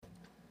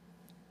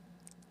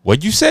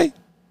What'd you say?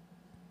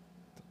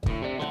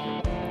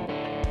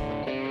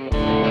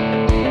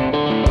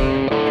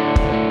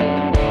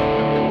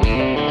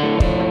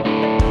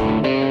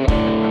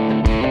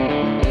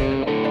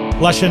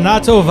 Lashana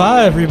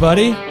Tova,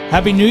 everybody.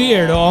 Happy New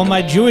Year to all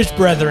my Jewish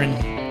brethren.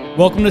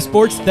 Welcome to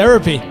Sports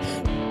Therapy.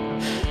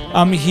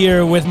 I'm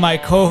here with my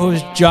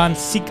co-host, John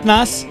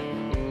Siknas.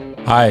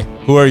 Hi,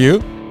 who are you?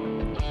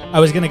 I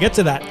was going to get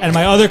to that. And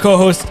my other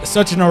co-host,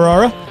 Sachin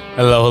Aurora.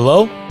 Hello,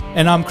 hello.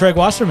 And I'm Craig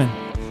Wasserman.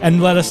 And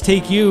let us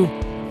take you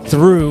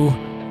through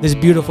this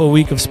beautiful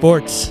week of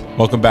sports.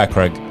 Welcome back,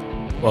 Craig.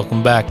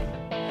 Welcome back.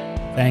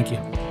 Thank you.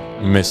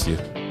 We missed you.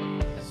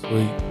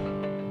 Sweet.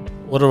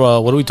 What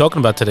are we talking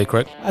about today,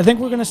 Craig? I think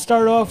we're going to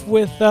start off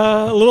with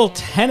a little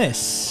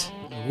tennis.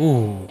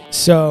 Ooh.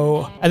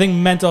 So I think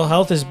mental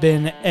health has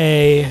been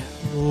a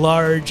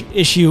large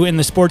issue in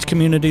the sports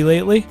community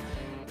lately.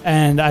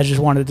 And I just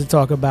wanted to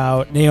talk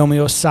about Naomi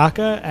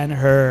Osaka and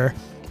her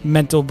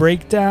mental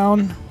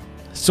breakdown,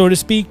 so to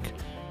speak.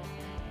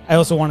 I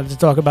also wanted to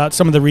talk about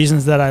some of the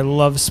reasons that I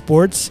love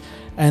sports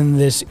and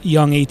this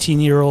young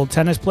 18-year-old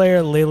tennis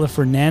player, Leylah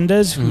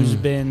Fernandez, who's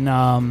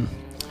been...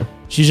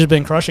 she's just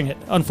been crushing it.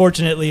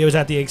 Unfortunately, it was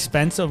at the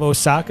expense of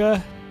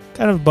Osaka,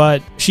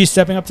 but she's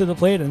stepping up to the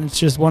plate, and it's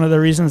just one of the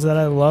reasons that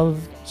I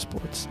love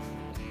sports.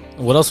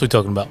 What else are we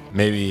talking about?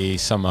 Maybe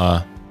some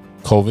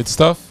COVID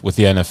stuff with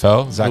the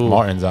NFL. Zach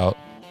Martin's out.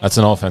 That's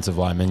an offensive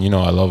lineman. You know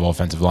I love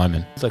offensive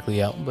linemen. It's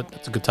likely out, but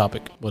that's a good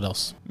topic. What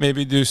else?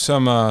 Maybe do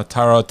some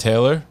Tyrod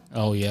Taylor.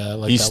 Oh, yeah. I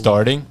like He's that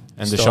starting, one.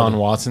 and Deshaun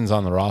Watson's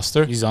on the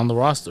roster. He's on the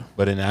roster.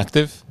 But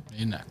inactive.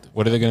 Inactive.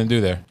 What are they going to do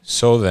there?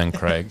 So then,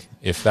 Craig,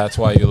 if that's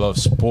why you love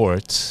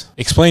sports,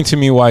 explain to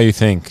me why you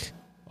think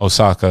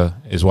Osaka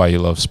is why you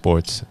love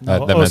sports.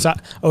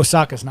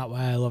 Osaka's not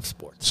why I love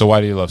sports. So why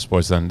do you love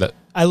sports then?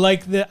 I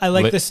like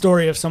the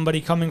story of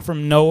somebody coming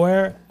from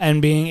nowhere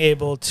and being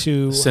able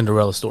to...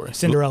 Cinderella story,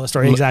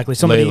 exactly.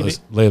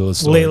 Leylah's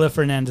story. Leylah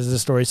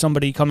Fernandez's story.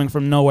 Somebody coming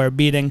from nowhere,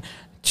 beating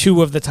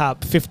two of the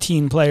top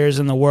 15 players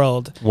in the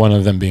world. One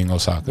of them being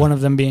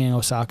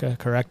Osaka.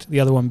 Correct. The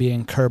other one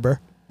being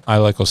Kerber. I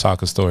like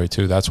Osaka's story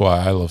too. That's why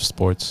I love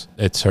sports.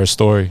 It's her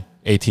story.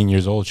 18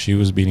 years old, she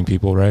was beating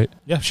people, right?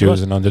 Yeah, she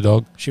was an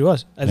underdog. She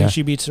was. I think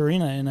she beat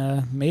Serena in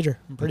a major.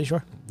 I'm pretty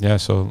sure. Yeah.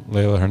 So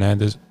Leylah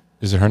Hernandez.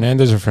 Is it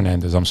Hernandez or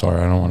Fernandez? I'm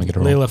sorry, I don't want to get it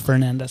wrong. Leylah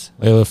Fernandez.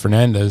 Leylah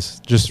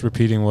Fernandez. Just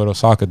repeating what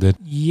Osaka did.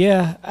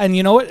 Yeah, and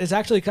you know what? It's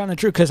actually kind of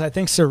true because I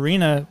think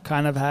Serena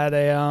kind of had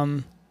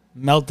a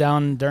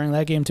meltdown during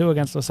that game too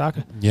against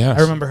Osaka. Yeah,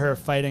 I remember her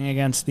fighting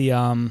against the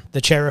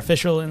chair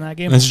official in that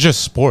game. It's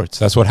just sports.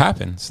 That's what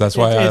happens. That's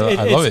why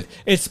I love it.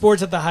 It's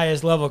sports at the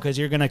highest level because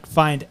you're gonna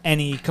find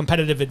any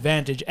competitive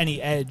advantage, any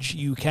edge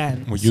you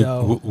can. Would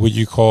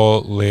you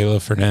call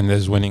Leylah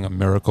Fernandez winning a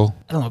miracle?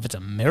 I don't know if it's a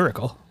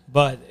miracle,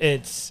 but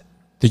it's.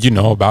 Did you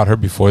know about her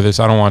before this?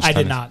 I don't watch tennis.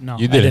 I did not know.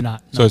 You did. I did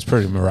not. No. So it's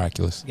pretty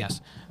miraculous.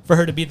 Yes, for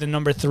her to be the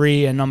number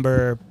 3 and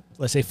number,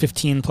 let's say,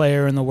 15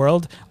 player in the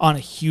world on a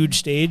huge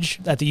stage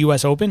at the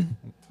U.S. Open,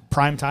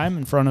 prime time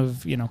in front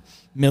of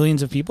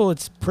millions of people,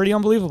 it's pretty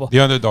unbelievable. The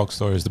underdog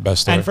story is the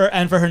best story.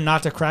 And for her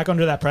not to crack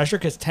under that pressure,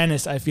 because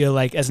tennis, I feel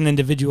like, as an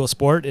individual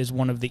sport, is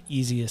one of the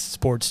easiest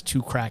sports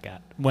to crack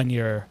at when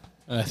you're...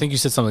 I think you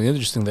said something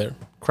interesting there.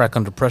 Crack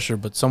under pressure,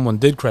 but someone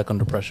did crack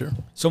under pressure.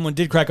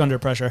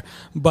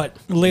 But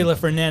Leylah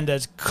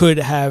Fernandez could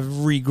have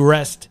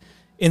regressed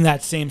in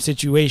that same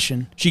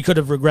situation. She could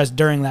have regressed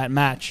during that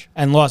match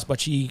and lost, but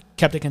she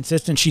kept it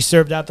consistent. She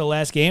served out the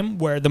last game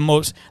where the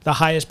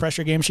highest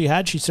pressure game she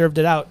had, she served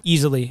it out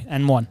easily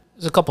and won.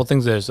 There's a couple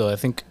things there, so I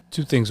think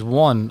two things.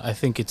 One, I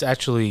think it's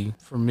actually,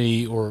 for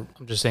me, or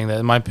I'm just saying that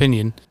in my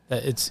opinion,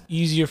 that it's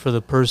easier for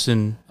the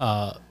person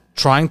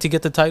trying to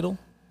get the title,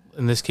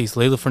 in this case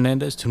Leylah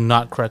Fernandez, to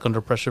not crack under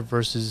pressure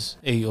versus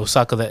a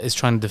Osaka that is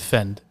trying to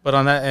defend. But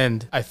on that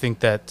end, I think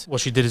that what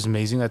she did is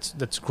amazing. That's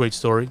a great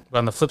story. But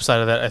on the flip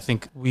side of that, I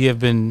think we have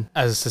been,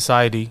 as a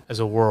society, as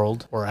a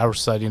world, or our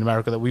society in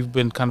America, that we've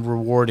been kind of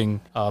rewarding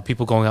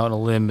people going out on a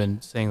limb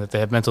and saying that they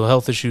have mental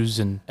health issues,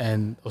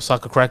 and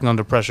Osaka cracking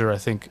under pressure, I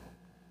think,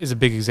 is a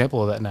big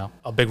example of that now,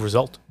 a big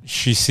result.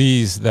 She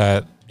sees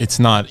that it's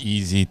not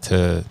easy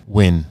to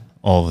win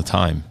all the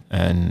time,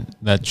 and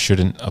that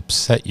shouldn't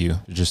upset you.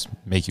 It just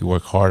make you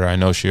work harder. I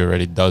know she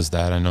already does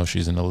that. I know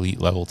she's an elite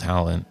level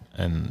talent,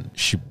 and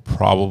she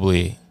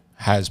probably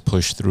has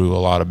pushed through a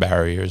lot of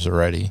barriers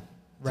already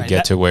to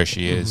get to where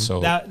she is.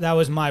 So that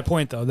was my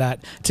point, though,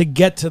 that to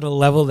get to the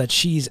level that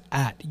she's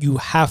at, you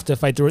have to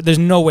fight through it. There's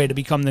no way to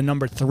become the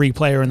number 3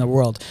 player in the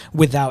world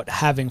without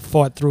having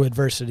fought through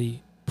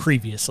adversity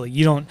previously.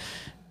 You don't,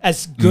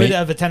 as good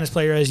of a tennis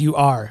player as you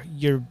are,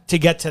 to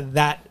get to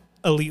that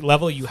elite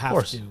level, you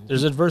have to.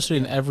 There's adversity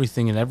in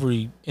everything, in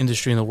every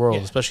industry in the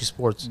world, especially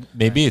sports.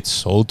 Maybe it's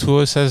sold to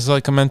us as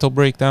like a mental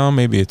breakdown.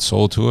 Maybe it's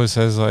sold to us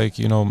as like,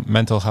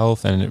 mental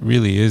health, and it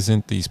really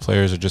isn't. These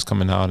players are just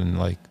coming out and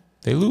like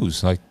they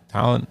lose. Like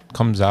talent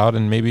comes out,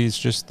 and maybe it's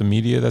just the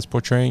media that's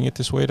portraying it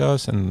this way to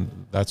us,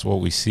 and that's what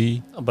we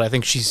see. But I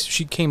think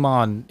she came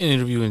on in an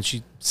interview and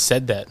she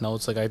said that. No,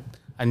 it's like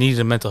I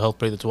needed a mental health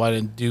break. That's why I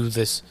didn't do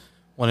this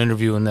one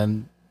interview and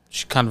then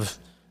she kind of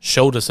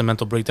showed us a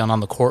mental breakdown on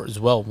the court as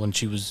well when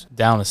she was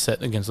down a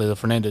set against Leylah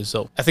Fernandez.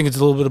 So I think it's a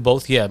little bit of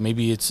both. Yeah,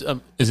 maybe it's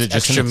Is it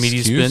just extra an media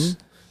excuse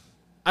spin.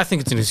 I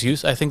think it's an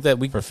excuse. I think that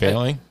we for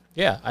failing?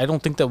 Yeah, I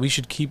don't think that we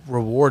should keep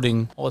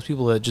rewarding all those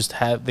people that just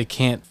they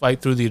can't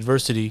fight through the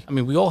adversity. I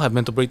mean, we all have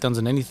mental breakdowns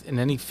in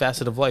any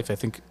facet of life. I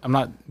think I'm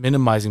not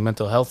minimizing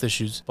mental health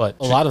issues, but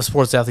a lot of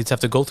sports athletes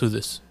have to go through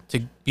this to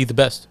be the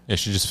best. Yeah,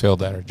 she just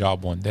failed at her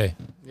job one day.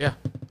 Yeah,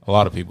 A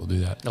lot of people do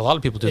that. a lot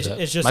of people do that.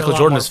 It's just a Michael lot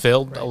Jordan more- has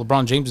failed. right.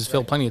 LeBron James has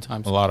failed plenty of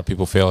times. A lot of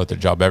people fail at their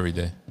job every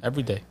day.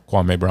 Every day.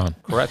 Kwame Brown.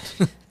 Correct.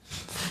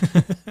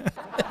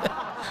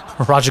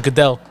 Roger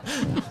Goodell.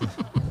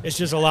 It's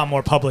just a lot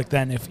more public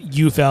than if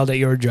you failed at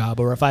your job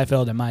or if I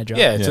failed at my job.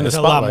 Yeah, it's in the It's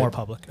a lot spotlight. more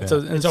public. It's,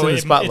 And so in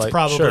the spotlight. it's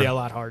probably sure. a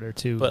lot harder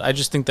to. But I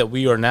just think that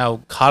we are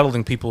now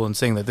coddling people and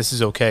saying that this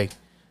is okay.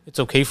 It's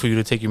okay for you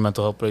to take your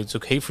mental health break. It's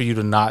okay for you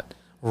to not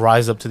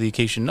rise up to the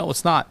occasion. No,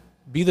 it's not.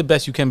 Be the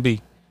best you can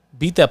be.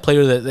 Beat that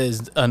player that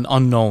is an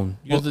unknown.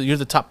 You're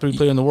the top 3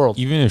 player in the world.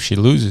 Even if she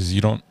loses, you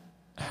don't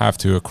have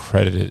to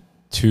accredit it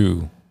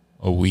to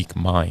a weak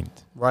mind.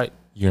 Right.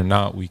 You're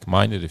not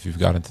weak-minded if you've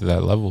gotten to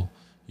that level.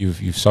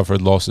 You've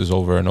suffered losses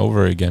over and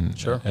over again.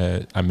 Sure.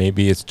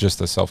 Maybe it's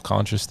just a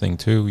self-conscious thing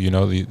too. You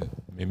know,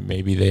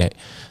 maybe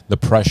the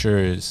pressure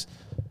is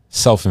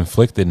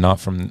self-inflicted, not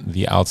from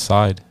the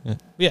outside.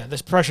 Yeah,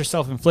 this pressure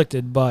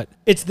self-inflicted, but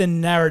it's the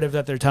narrative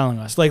that they're telling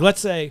us. Like, let's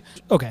say,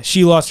 okay,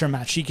 she lost her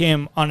match. She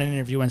came on an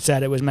interview and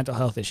said it was mental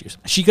health issues.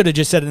 She could have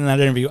just said in that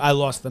interview, I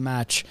lost the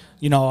match.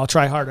 You know, I'll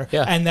try harder.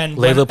 Yeah. And then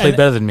Leylah played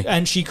better than me.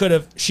 And she could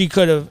have,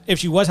 if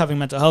she was having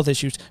mental health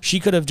issues, she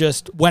could have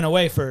just went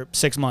away for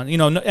 6 months, you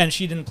know, and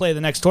she didn't play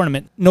the next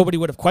tournament. Nobody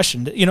would have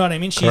questioned it. You know what I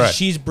mean? Correct.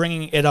 She's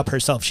bringing it up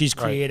herself. She's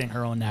creating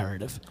her own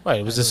narrative.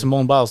 Right. It was the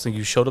Simone Biles thing.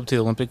 You showed up to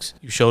the Olympics.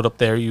 You showed up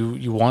there.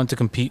 You wanted to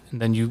compete,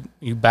 and then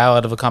you bow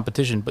out of a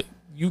competition. But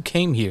you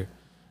came here.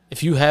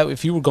 If you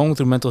were going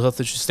through mental health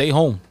issues, stay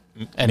home.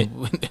 And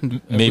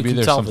Maybe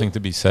there's something to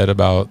be said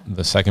about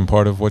the second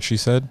part of what she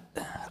said.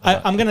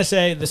 I'm going to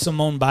say the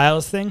Simone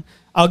Biles thing.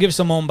 I'll give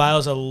Simone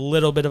Biles a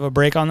little bit of a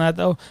break on that,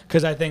 though,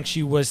 because I think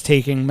she was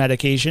taking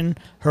medication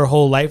her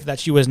whole life that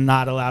she was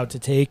not allowed to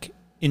take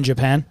in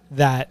Japan,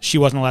 that she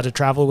wasn't allowed to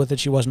travel with it.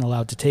 She wasn't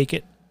allowed to take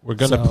it. We're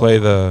going to So- play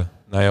the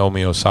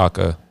Naomi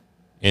Osaka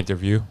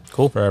interview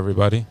for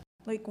everybody.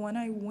 Like when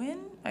I win,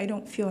 I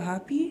don't feel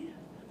happy.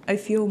 I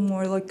feel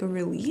more like a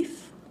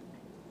relief.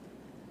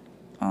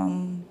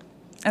 And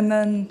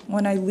then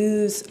when I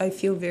lose, I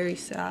feel very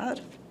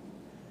sad.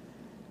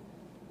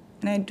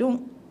 And I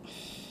don't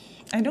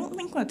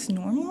think that's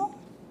normal.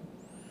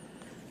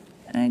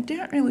 And I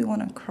didn't really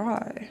want to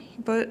cry,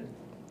 but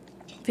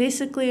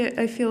basically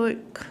I feel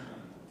like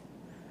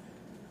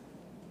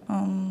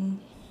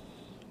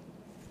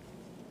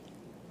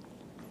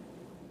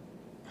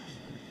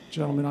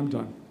Gentlemen, I'm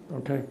done,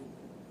 okay?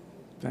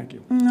 Thank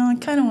you. no, I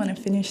kind of want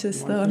to finish this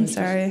You wanna though. I'm finish this?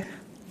 sorry.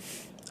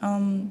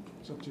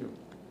 It's up to you.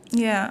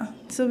 Yeah.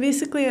 So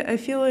basically, I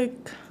feel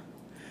like.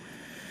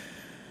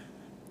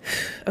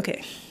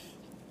 Okay.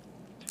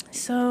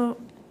 So.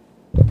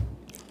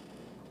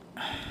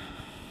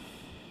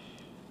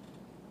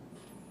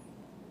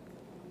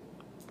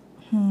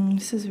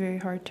 This is very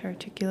hard to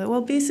articulate.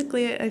 Well,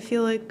 basically, I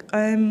feel like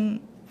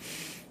I'm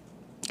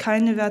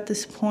kind of at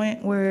this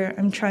point where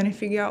I'm trying to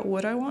figure out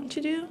what I want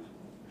to do.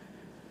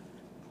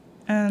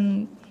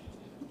 And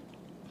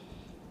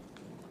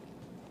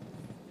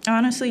I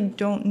honestly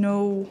don't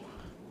know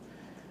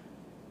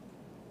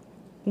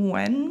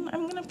when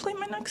I'm going to play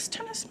my next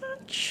tennis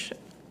match.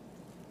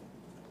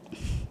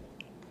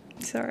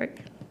 Sorry.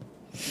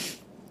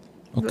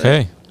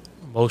 Okay.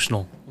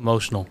 Emotional.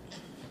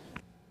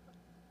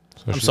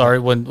 So I'm she- sorry.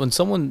 When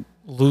someone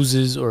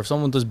loses or if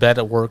someone does bad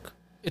at work,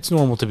 it's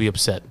normal to be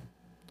upset.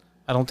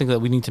 I don't think that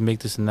we need to make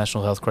this a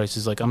national health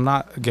crisis. Like I'm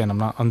not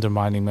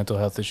undermining mental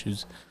health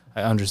issues.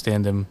 I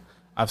understand them.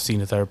 I've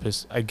seen a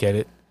therapist. I get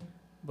it.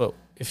 But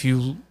if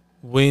you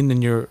win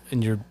and you're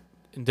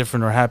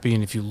indifferent or happy,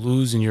 and if you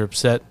lose and you're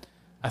upset,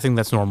 I think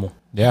that's normal.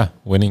 Yeah,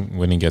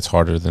 winning gets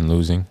harder than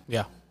losing.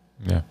 Yeah.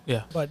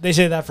 Yeah. But they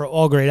say that for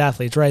all great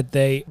athletes, right?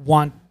 They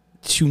want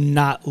to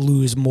not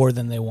lose more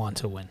than they want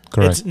to win.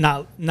 Correct. It's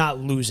not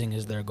losing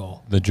is their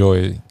goal. The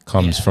joy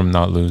comes Yeah. from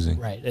not losing.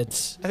 Right.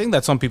 It's I think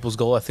that's some people's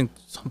goal. I think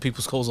some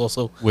people's goals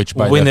also Which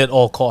by win def- at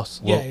all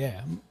costs. Well-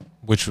 yeah.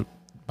 which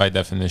by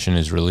definition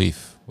is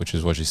relief, which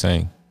is what she's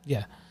saying.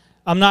 Yeah.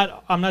 I'm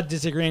not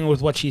disagreeing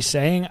with what she's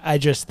saying. I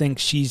just think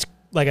she's,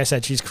 like I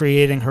said, she's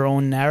creating her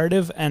own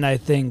narrative, and I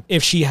think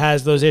if she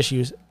has those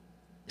issues,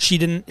 she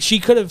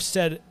could have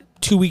said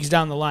 2 weeks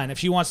down the line, if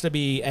she wants to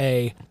be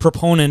a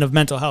proponent of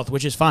mental health,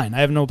 which is fine. I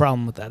have no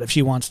problem with that. If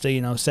she wants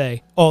to,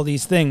 say all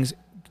these things,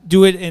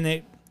 do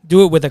it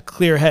with a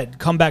clear head.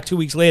 Come back 2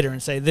 weeks later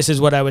and say, this is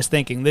what I was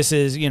thinking. This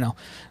is,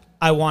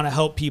 I want to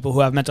help people who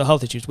have mental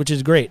health issues, which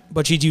is great.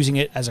 But she's using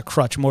it as a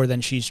crutch more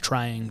than she's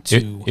trying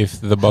to. If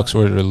the Bucks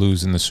were to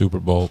lose in the Super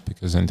Bowl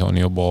because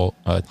Antonio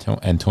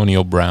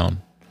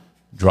Brown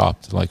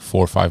dropped like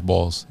 4 or 5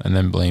 balls and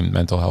then blamed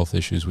mental health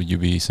issues, would you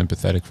be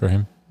sympathetic for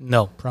him?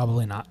 No.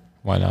 Probably not,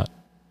 Why not?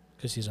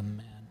 because he's a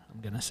man. I'm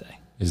gonna say.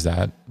 Is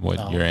that what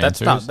No, your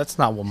that's answer not is? that's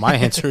not what my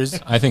answer is.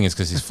 I think it's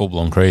because he's full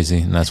blown crazy,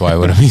 and that's why I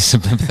wouldn't be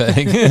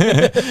sympathetic.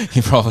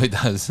 He probably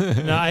does.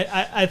 No,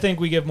 I think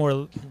we give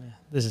more.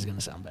 This is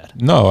gonna sound bad.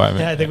 No, I mean,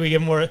 Yeah, I think we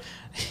give more.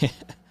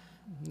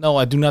 No,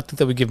 I do not think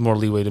that we give more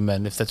leeway to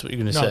men. If that's what you're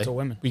going to No, say, to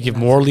women. we give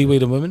more leeway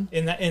to women.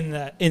 in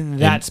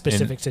that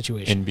specific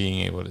situation. in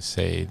being able to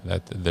say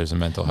that there's a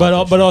mental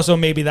health But issue. also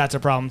maybe that's a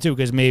problem too,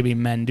 because maybe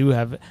men do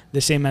have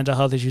the same mental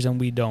health issues and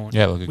we don't.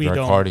 yeah, look at we Greg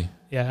don't. Hardy.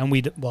 Yeah,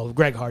 and well,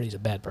 Greg Hardy's a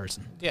bad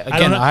person. Yeah, I don't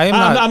again, know- I am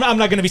not. I'm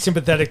not going to be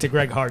sympathetic to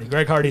Greg Hardy.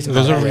 Greg Hardy's a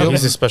Those bad are person. real-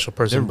 He's a special There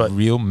person, are but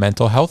real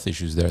mental health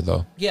issues there,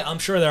 though. Yeah, I'm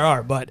sure there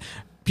are, but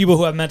people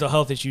who have mental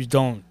health issues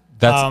don't.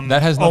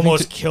 That has nothing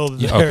almost to- kill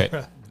Yeah, their.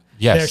 okay.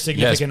 Yes, Their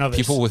significant yes. others.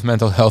 People with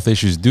mental health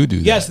issues do that.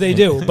 Yes, they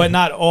do, but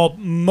not all.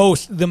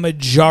 The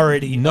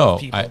majority No, of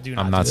people do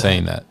not. I'm not do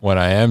saying that. What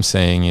I am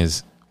saying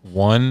is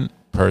one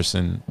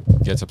person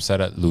gets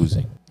upset at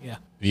losing. Yeah.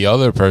 The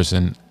other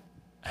person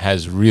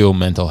has real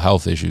mental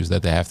health issues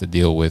that they have to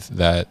deal with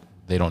that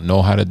they don't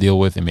know how to deal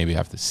with. They maybe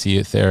have to see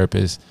a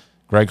therapist.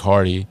 Greg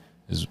Hardy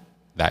is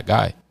that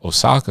guy.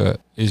 Osaka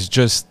is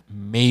just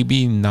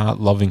maybe not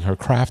loving her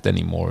craft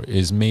anymore,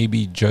 is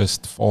maybe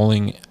just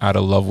falling out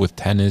of love with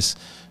tennis.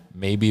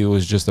 Maybe it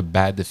was just a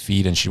bad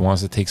defeat and she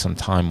wants to take some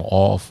time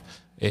off.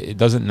 It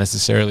doesn't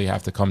necessarily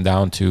have to come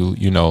down to,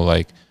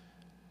 like,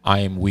 I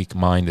am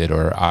weak-minded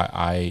or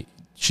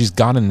she's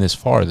gotten this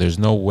far. There's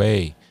no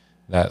way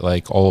that,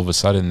 like, all of a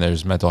sudden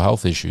there's mental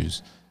health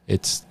issues.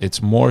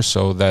 It's more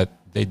so that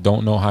they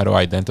don't know how to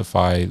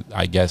identify,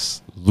 I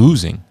guess,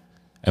 losing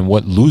and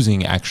what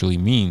losing actually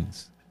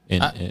means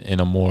in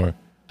a more...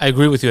 I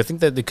agree with you. I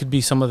think that there could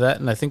be some of that,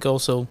 and I think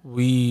also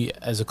we,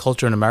 as a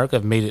culture in America,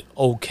 have made it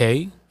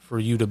okay for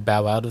you to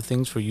bow out of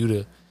things, for you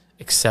to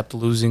accept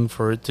losing,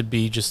 for it to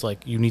be just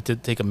like you need to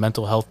take a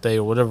mental health day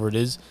or whatever it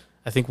is.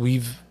 I think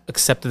we've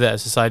accepted that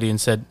as society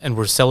and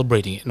we're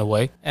celebrating it in a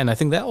way. And I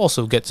think that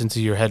also gets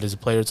into your head as a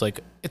player. It's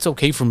like, it's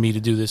okay for me to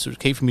do this, or it's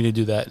okay for me to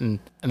do that. And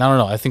I don't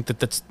know. I think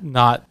it's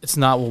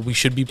not what we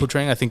should be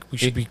portraying. I think we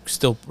should be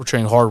still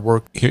portraying hard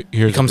work. Here's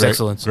becomes a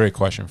excellence. Great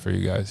question for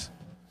you guys.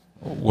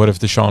 What if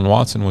Deshaun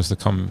Watson was to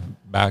come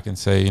back and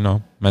say,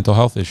 mental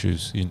health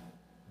issues?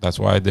 That's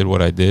why I did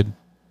what I did.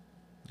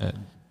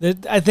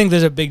 I think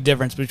there's a big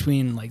difference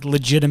between like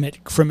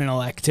legitimate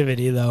criminal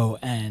activity though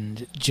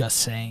and just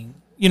saying,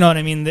 you know what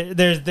I mean?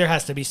 There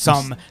has to be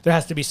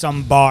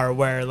some bar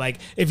where, like,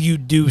 if you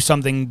do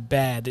something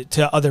bad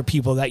to other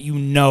people that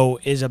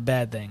is a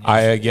bad thing.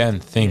 I again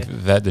think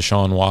that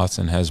Deshaun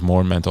Watson has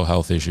more mental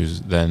health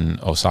issues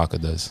than Osaka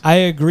does. I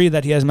agree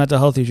that he has mental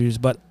health issues,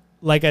 but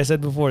like I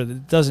said before,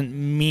 that doesn't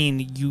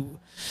mean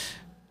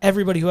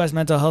everybody who has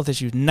mental health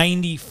issues,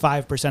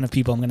 95% of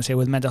people, I'm going to say,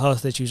 with mental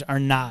health issues are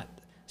not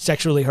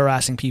sexually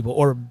harassing people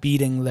or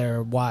beating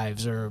their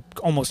wives or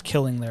almost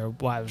killing their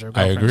wives or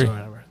I girlfriends agree. or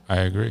whatever. I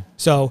agree.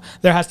 So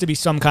there has to be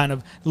some kind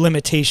of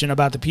limitation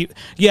about the people.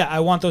 Yeah, I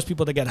want those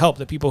people to get help,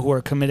 the people who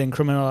are committing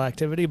criminal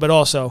activity, but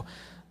also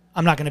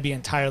I'm not going to be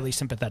entirely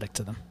sympathetic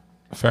to them.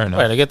 Fair enough.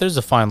 Right, I get there's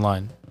a fine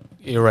line.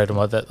 You're right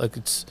about that. Like,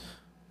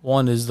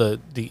 one is the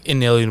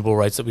inalienable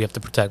rights that we have to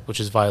protect, which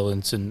is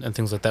violence and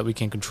things like that we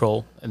can't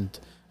control. And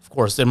of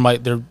course,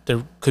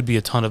 there could be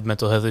a ton of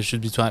mental health issues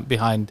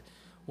behind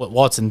what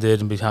Watson did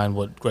and behind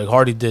what Greg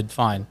Hardy did.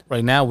 Fine.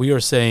 Right now, we are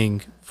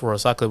saying for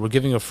Osaka, we're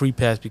giving a free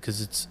pass because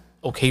it's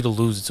okay to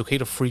lose. It's okay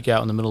to freak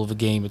out in the middle of a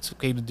game. It's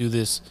okay to do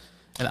this.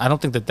 And I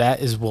don't think that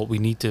is what we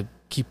need to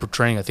keep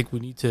portraying. I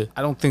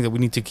don't think that we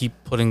need to keep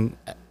putting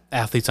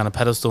athletes on a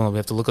pedestal and we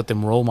have to look at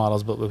them role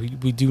models, but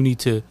we do need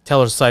to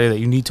tell our society that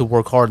you need to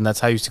work hard and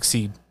that's how you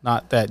succeed,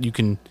 not that you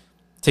can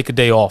take a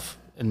day off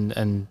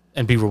and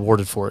be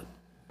rewarded for it.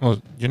 Well,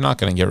 you're not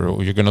going to get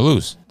you're going to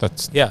lose.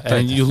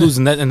 And you lose,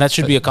 and that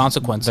should be a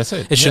consequence. That's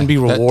it. It shouldn't be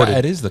rewarded.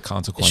 That is the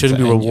consequence. It shouldn't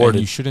be And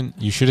rewarded.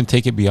 you shouldn't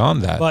take it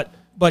beyond that.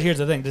 But here's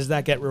the thing: does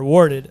that get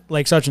rewarded?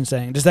 Like Sachin's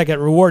saying, does that get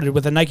rewarded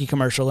with a Nike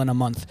commercial in a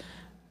month?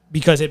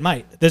 Because it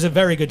might. There's a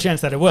very good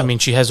chance that it will. I mean,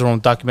 she has her own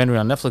documentary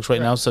on Netflix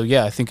right now, so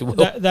yeah, I think it will.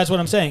 That's what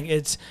I'm saying.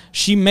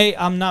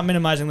 I'm not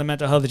minimizing the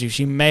mental health issues.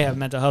 She may have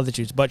mental health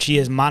issues, but she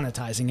is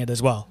monetizing it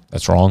as well.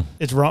 That's wrong.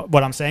 It's wrong.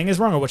 What I'm saying is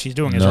wrong, or what she's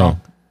doing is wrong.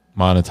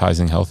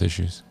 Monetizing health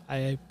issues.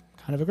 I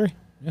kind of agree.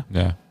 Yeah.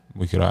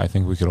 Yeah, I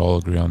think we could all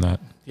agree on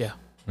that. Yeah.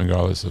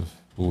 Regardless of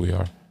who we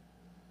are.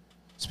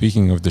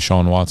 Speaking of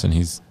Deshaun Watson,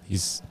 he's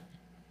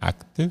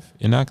active,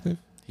 inactive.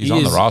 He's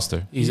on the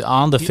roster. He's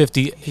on the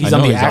 50. He's I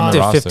on know the he's on the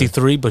active roster.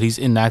 53, but he's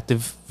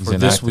inactive for this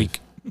inactive. week.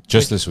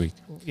 Just this week.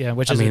 Yeah,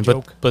 which I is mean, a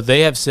joke. but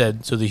they have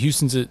said, so the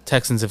Houston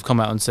Texans have come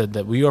out and said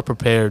that we are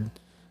prepared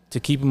to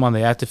keep him on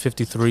the active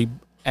 53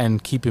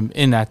 and keep him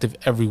inactive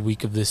every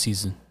week of this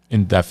season.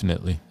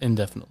 Indefinitely.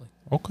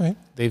 Okay.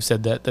 They've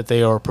said that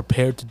they are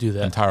prepared to do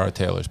that. And Tyrod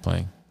Taylor's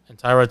playing. And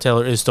Tyrod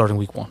Taylor is starting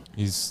week 1.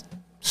 He's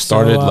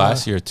started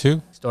last year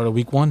too. Started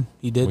week 1.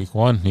 He did. Week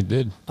 1, he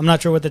did. I'm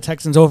not sure what the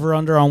Texans over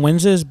under on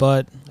wins is,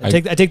 but I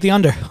take the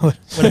under.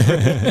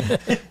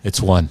 It's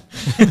 1.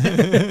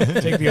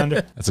 Take the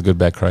under. That's a good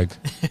bet, Craig.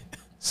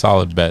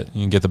 Solid bet.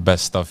 You can get the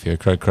best stuff here.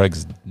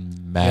 Craig's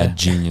mad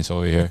genius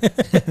over here.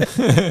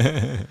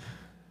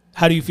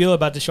 How do you feel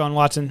about Deshaun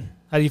Watson?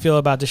 How do you feel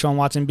about Deshaun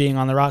Watson being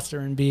on the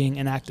roster and being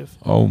inactive?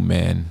 Oh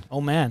man,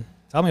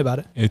 Tell me about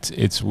it.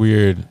 it's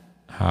weird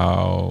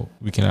how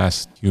we can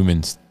ask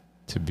humans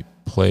to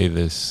play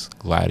this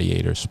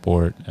gladiator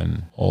sport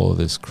and all of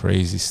this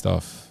crazy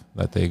stuff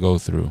that they go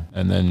through,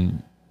 and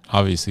then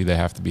obviously they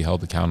have to be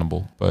held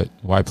accountable. But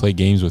why play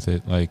games with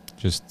it? Like,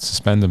 just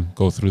suspend them,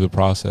 go through the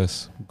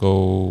process,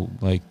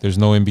 there's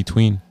no in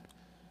between.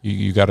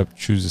 You got to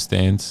choose a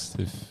stance.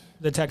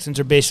 The Texans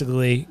are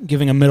basically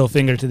giving a middle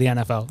finger to the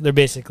NFL. They're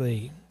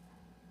basically,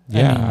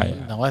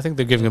 I think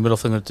they're giving a middle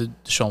finger to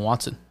Deshaun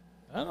Watson.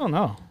 I don't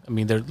know. I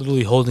mean, they're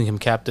literally holding him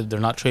captive. They're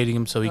not trading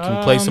him so he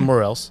can play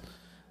somewhere else.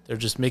 They're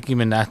just making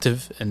him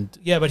inactive, and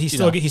yeah, but he's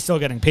still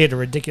getting paid a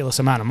ridiculous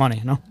amount of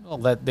money. No, well,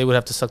 that they would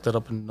have to suck that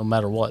up, no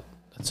matter what.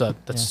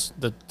 That's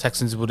the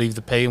Texans would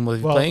either pay him if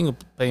he's playing, or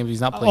pay him if he's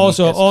not playing.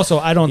 Also,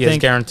 I don't he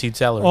think has guaranteed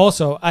salary.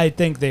 Also, I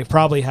think they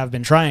probably have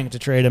been trying to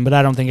trade him, but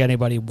I don't think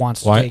anybody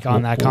wants to take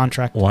on that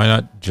contract. Why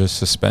not just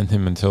suspend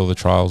him until the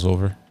trial's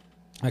over?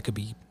 That could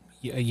be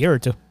a year or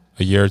two.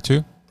 A year or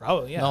two?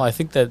 Probably, yeah. No, I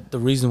think that the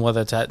reason why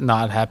that's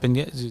not happened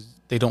yet is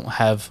they don't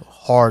have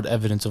hard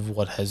evidence of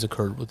what has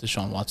occurred with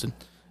Deshaun Watson.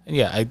 And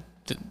yeah,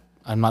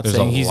 I'm not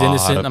saying he's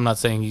innocent. I'm not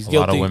saying he's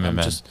guilty.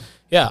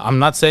 I'm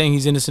not saying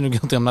he's innocent or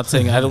guilty. I'm not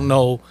saying I don't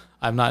know.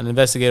 I'm not an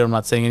investigator. I'm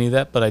not saying any of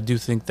that. But I do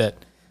think that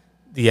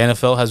the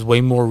NFL has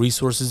way more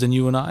resources than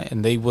you and I,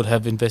 and they would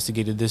have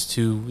investigated this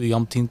to the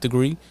umpteenth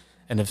degree.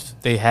 And if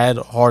they had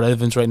hard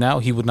evidence right now,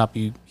 he would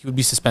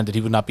be suspended.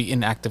 He would not be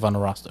inactive on the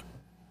roster.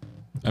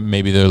 And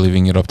maybe they're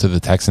leaving it up to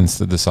the Texans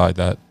to decide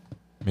that.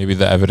 Maybe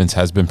the evidence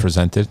has been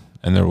presented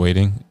and they're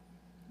waiting.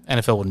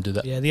 NFL wouldn't do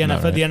that. Yeah, the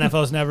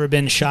NFL's never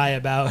been shy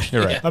about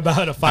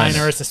a fine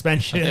or a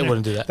suspension. They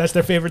wouldn't do that. That's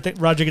their favorite thing.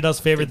 Roger Goodell's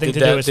favorite thing to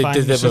do is fine. They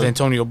did that with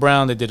Antonio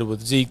Brown. They did it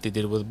with Zeke. They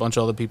did it with a bunch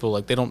of other people.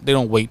 Like they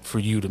don't wait for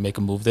you to make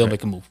a move. They'll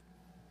make a move.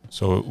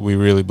 So we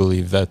really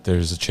believe that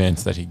there's a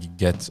chance that he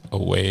gets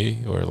away,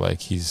 or like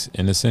he's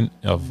innocent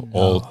of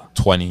all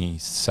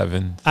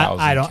 27,000.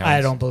 I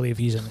don't believe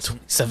he's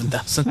innocent.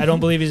 7,000. I don't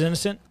believe he's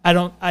innocent.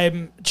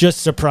 I'm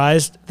just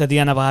surprised that the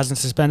NFL hasn't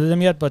suspended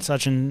him yet. But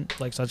like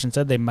Sachin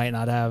said, they might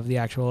not have the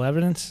actual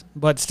evidence.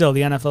 But still,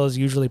 the NFL is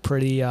usually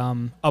pretty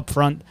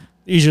upfront.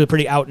 Usually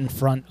pretty out in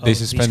front. They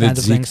suspended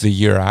Zeke the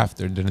year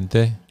after, didn't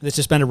they? They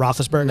suspended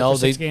Roethlisberger for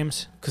 6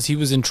 games because he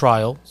was in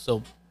trial,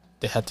 so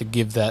they had to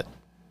give that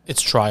its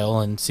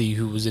trial and see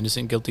who was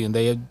innocent and guilty, and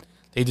they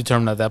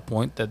determined at that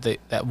point that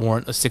that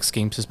warrant a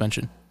 6-game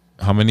suspension.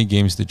 How many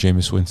games did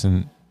Jameis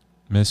Winston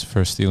miss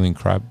for stealing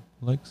crab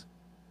legs?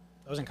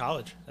 That was in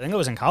college. I think it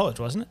was in college,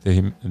 wasn't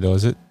it?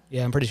 Was it?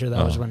 Yeah, I'm pretty sure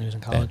that was when he was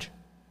in college.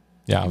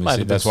 Yeah,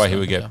 obviously that's why he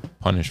would get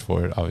punished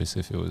for it.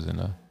 Obviously, if it was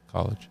in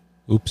college.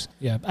 Oops.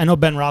 Yeah, I know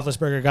Ben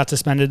Roethlisberger got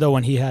suspended though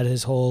when he had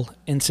his whole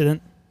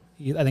incident.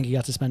 I think he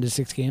got suspended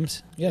 6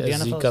 games. Yeah, the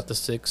NFL Zeke got the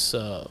 6.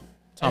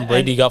 Tom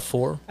Brady got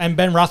 4. And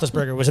Ben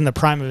Roethlisberger was in the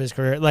prime of his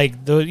career.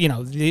 Like, this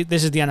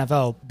is the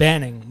NFL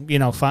banning,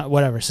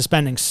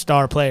 suspending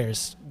star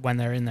players when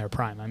they're in their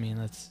prime. I mean,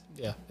 that's...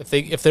 Yeah.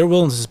 If they're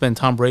willing to suspend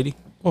Tom Brady...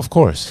 Well, of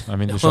course. I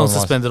mean, they're willing to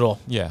suspend it all.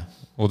 Yeah.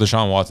 Well,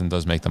 Deshaun Watson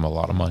does make them a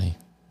lot of money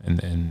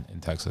in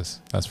Texas.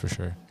 That's for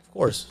sure. Of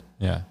course.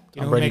 Yeah.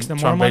 You know who makes them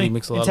more money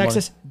in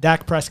Texas?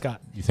 Dak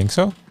Prescott. You think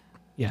so?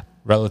 Yeah.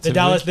 Relatively?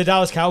 The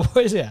Dallas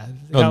Cowboys, yeah.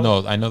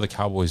 No, I know the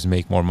Cowboys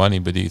make more money,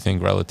 but do you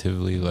think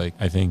relatively,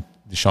 I think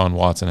Deshaun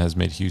Watson has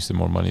made Houston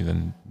more money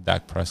than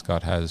Dak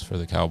Prescott has for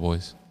the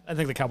Cowboys? I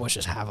think the Cowboys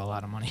just have a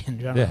lot of money in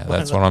general. Yeah,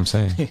 that's what I'm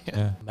saying.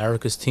 Yeah.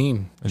 America's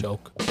team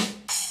joke.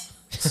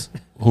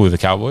 Who, the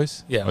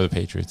Cowboys? Yeah. Or the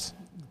Patriots?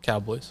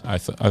 Cowboys. I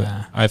thought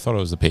it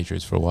was the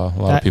Patriots for a while. A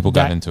lot of people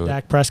got into it.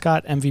 Dak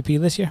Prescott, MVP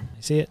this year.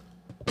 You see it?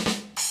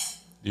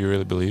 Do you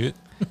really believe it?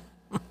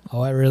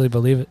 Oh, I really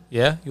believe it.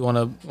 Yeah? You want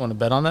to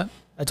bet on that?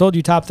 I told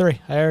you top 3.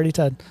 I already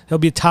said. He'll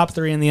be top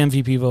 3 in the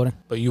MVP voting.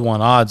 But you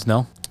want odds,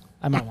 no?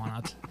 I might want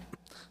odds.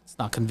 It's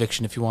not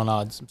conviction if you want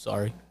odds. I'm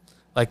sorry.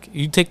 Like,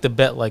 you take the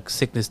bet like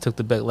Sickness took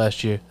the bet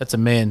last year. That's a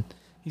man.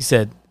 He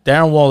said,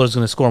 Darren Waller's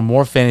going to score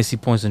more fantasy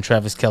points than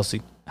Travis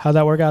Kelce. How'd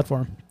that work out for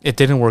him? It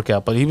didn't work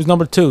out, but he was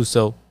number 2,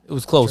 so it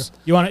was close.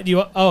 Sure. Do you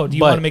want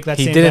to make that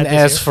same bet? He didn't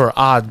ask for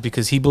odds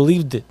because he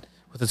believed it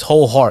with his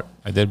whole heart.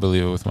 I did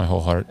believe it with my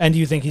whole heart. And do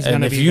you think he's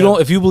going to be...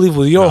 If you believe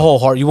with your whole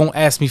heart, you won't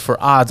ask me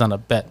for odds on a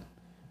bet.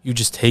 You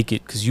just take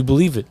it because you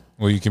believe it.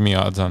 Well, you give me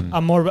odds on...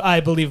 I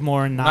believe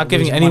more in not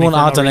giving anyone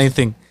odds on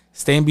anything.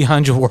 Stand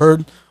behind your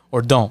word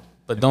or don't.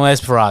 But don't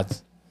ask for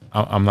odds.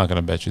 I'm not going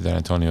to bet you that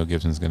Antonio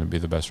Gibson's going to be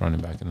the best running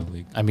back in the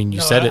league. I mean,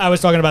 you said it. I was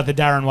talking about the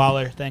Darren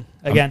Waller thing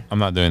again. I'm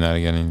not doing that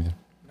again either.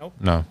 Nope.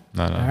 No.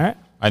 All right.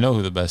 I know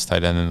who the best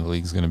tight end in the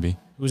league is going to be.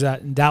 Who's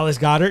that? Dallas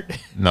Goedert?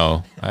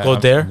 No.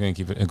 Goedert? I'm going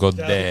to keep it.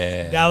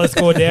 Goedert. Dallas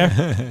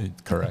Goedert?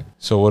 Correct.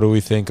 So what do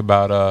we think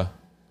about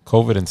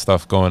COVID and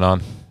stuff going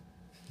on?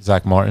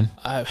 Zach Martin?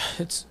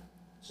 It's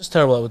just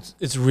terrible.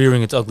 It's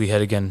rearing its ugly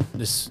head again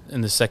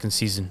in the second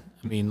season.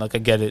 I mean, I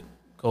get it.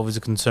 COVID's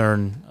a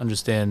concern.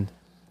 Understand.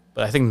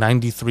 But I think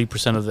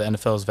 93% of the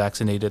NFL is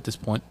vaccinated at this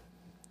point.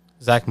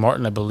 Zach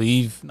Martin, I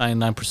believe,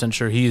 99%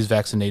 sure he is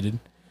vaccinated.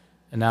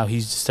 and now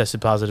he's just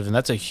tested positive, and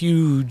that's a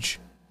huge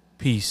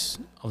piece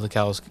of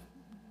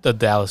the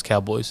Dallas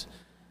Cowboys.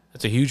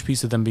 That's a huge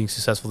piece of them being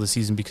successful this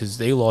season because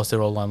they lost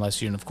their O-line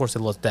last year, and of course they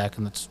lost Dak,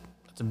 and that's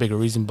a bigger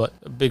reason. But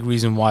a big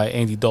reason why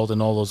Andy Dalton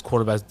and all those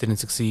quarterbacks didn't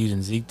succeed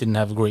and Zeke didn't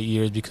have a great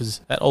year is because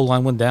that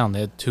O-line went down.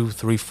 They had 2,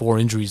 3, 4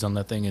 injuries on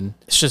that thing, and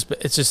it's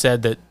just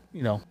sad that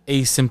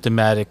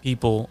asymptomatic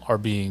people are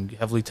being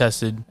heavily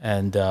tested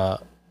and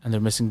they're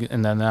missing,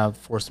 and they're now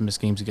forced to miss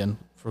games again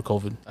for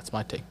COVID. That's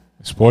my take.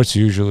 Sports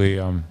usually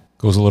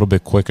goes a little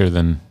bit quicker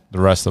than the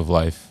rest of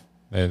life.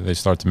 They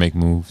start to make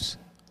moves.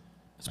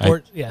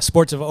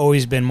 Sports have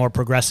always been more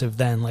progressive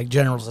than like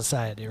general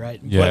society, right?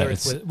 Yeah,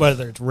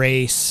 whether it's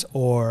race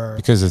or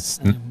because it's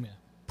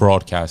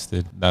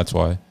broadcasted. That's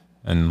why,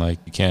 and like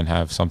you can't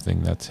have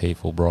something that's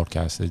hateful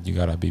broadcasted. You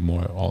gotta be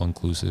more all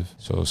inclusive.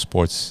 So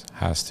sports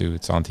has to.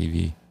 It's on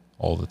TV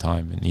all the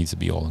time. It needs to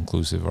be all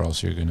inclusive, or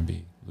else you're gonna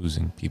be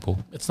losing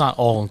people. It's not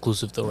all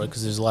inclusive though, right?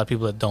 Because there's a lot of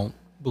people that don't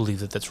believe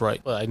that that's right.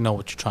 But I know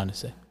what you're trying to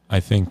say. I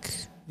think.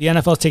 The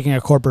NFL is taking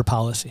a corporate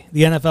policy.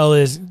 The NFL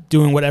is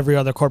doing what every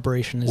other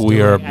corporation is doing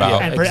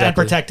and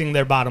protecting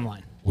their bottom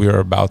line. We are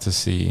about to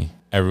see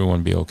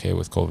everyone be okay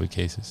with COVID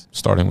cases,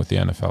 starting with the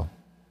NFL.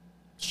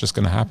 It's just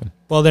going to happen.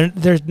 Well, they're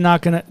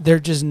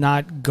just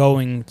not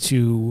going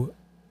to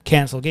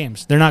cancel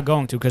games. They're not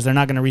going to because they're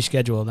not going to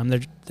reschedule them.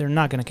 They're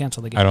not going to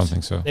cancel the games. I don't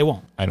think so. They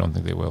won't. I don't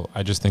think they will.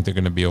 I just think they're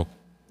going to be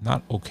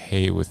not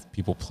okay with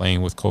people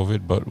playing with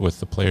COVID, but with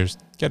the players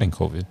getting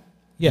COVID.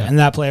 Yeah, and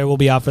that player will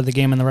be out for the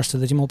game, and the rest of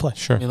the team will play.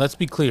 Sure. I mean, let's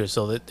be clear.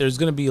 So that there's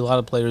going to be a lot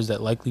of players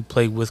that likely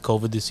play with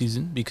COVID this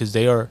season because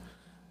they are.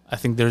 I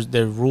think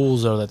their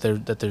rules are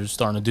that they're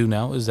starting to do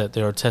now is that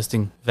they are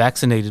testing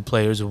vaccinated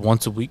players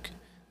once a week.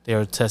 They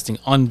are testing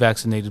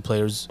unvaccinated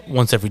players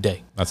once every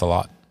day. That's a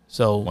lot.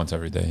 So once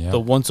every day. Yeah. The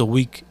once a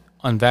week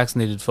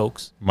unvaccinated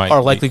folks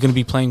are likely going to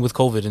be playing with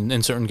COVID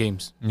in certain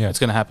games. Yeah, it's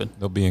going to happen.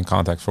 They'll be in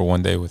contact for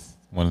one day with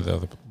one of the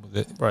other.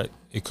 Right.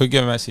 It could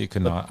get messy. It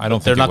could not. I don't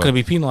think they're not going to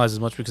be penalized as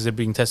much because they're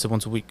being tested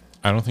once a week.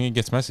 I don't think it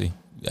gets messy.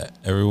 Yeah,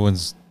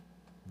 everyone's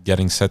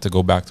getting set to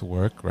go back to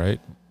work,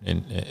 right?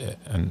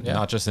 And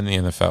not just in the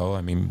NFL.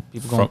 I mean,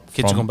 kids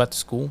are going back to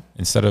school.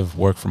 Instead of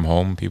work from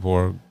home, people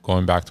are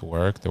going back to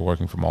work. They're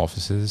working from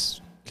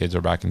offices. Kids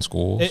are back in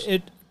schools.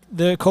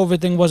 The COVID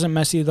thing wasn't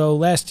messy though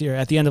last year.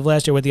 At the end of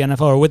last year with the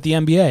NFL or with the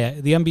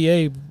NBA, the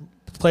NBA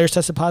players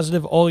tested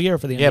positive all year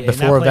for the NBA. Yeah,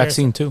 before a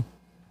vaccine too.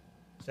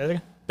 Say that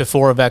again?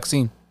 Before a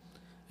vaccine.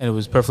 And it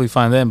was perfectly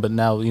fine then, but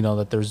now,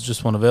 that there's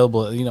just one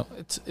available,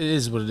 it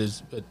is what it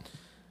is. But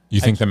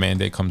you think the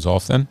mandate comes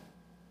off then?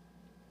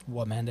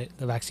 What mandate?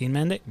 The vaccine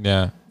mandate?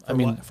 Yeah.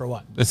 For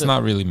what? It's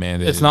not really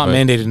mandated. It's not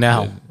mandated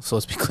now, so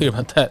let's be clear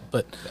about that.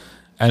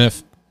 And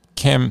if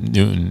Cam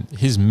Newton,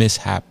 his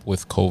mishap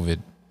with COVID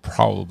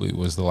probably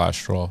was the last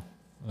straw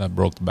that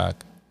broke the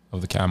back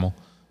of the camel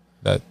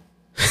that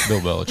Bill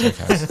Belichick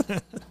has.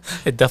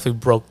 It definitely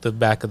broke the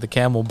back of the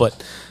camel,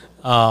 but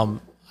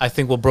I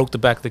think what broke the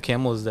back of the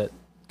camel is that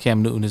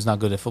Cam Newton is not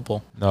good at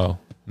football. No,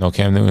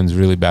 Cam Newton's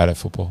really bad at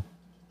football.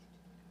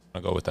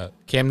 I'll go with that.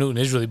 Cam Newton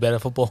is really bad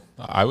at football.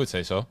 I would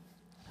say so.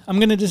 I'm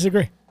going to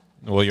disagree.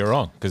 Well, you're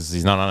wrong because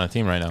he's not on a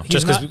team right now.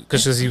 Just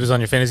because he was on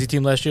your fantasy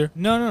team last year?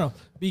 No.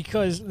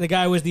 Because the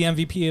guy was the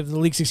MVP of the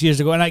league 6 years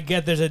ago, and I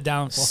get there's a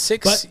downfall.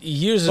 6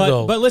 years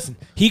ago. But listen,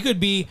 he could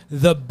be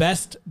the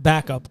best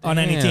backup on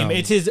any team.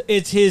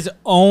 It's his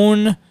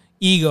own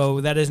ego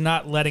that is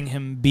not letting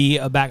him be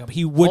a backup.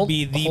 He would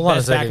be the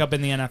best backup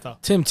in the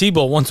NFL. Tim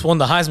Tebow once won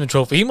the Heisman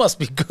Trophy. He must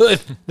be good.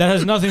 That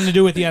has nothing to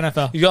do with the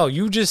NFL. Yo,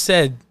 you just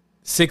said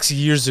 6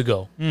 years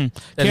ago.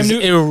 That is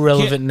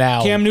irrelevant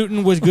now. Cam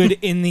Newton was good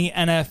in the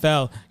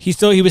NFL.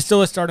 He was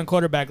still a starting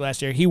quarterback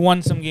last year. He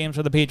won some games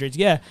for the Patriots.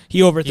 Yeah,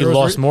 he overthrows. He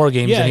lost more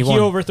games than he won. He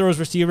overthrows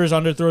receivers,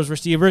 underthrows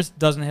receivers,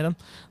 doesn't hit them.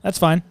 That's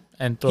fine.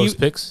 And throws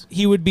picks.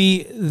 He would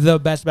be the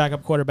best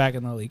backup quarterback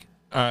in the league.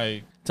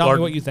 Tell me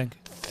what you think.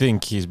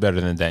 Think he's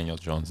better than Daniel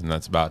Jones, and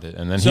that's about it.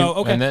 And then he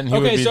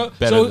would be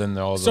better than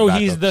all the backups. So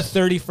he's the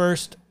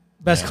 31st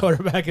best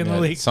quarterback in the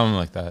league. Something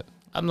like that.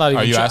 I'm not even.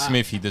 Are you asking me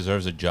if he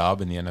deserves a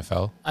job in the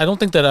NFL? I don't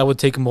think that I would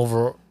take him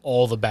over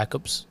all the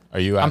backups. Are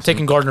you? I'm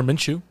taking Gardner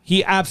Minshew.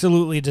 He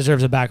absolutely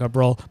deserves a backup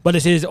role, but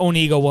his own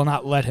ego will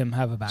not let him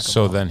have a backup role.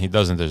 So then he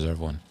doesn't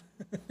deserve one.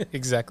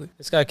 Exactly.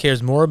 This guy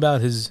cares more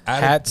about his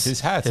hats, his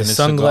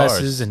sunglasses,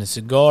 cigars. and his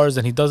cigars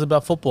than he does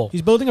about football.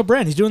 He's building a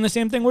brand. He's doing the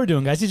same thing we're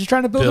doing, guys. He's just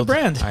trying to build a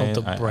brand. I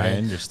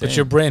understand. But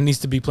your brand needs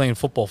to be playing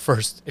football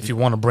first if you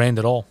want a brand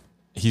at all.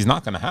 He's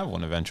not going to have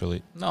one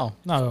eventually. No.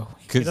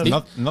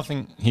 Because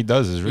nothing he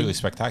does is really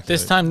spectacular.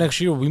 This time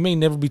next year, we may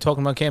never be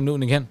talking about Cam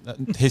Newton again.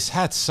 His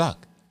hats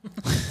suck.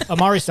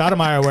 Amari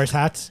Stoudemire wears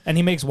hats, and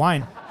he makes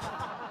wine.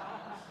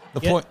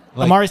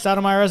 Amari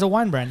Stoudemire has a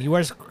wine brand. He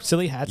wears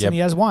silly hats, and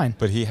he has wine.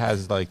 But he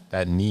has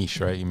that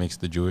niche, right? He makes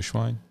the Jewish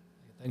wine.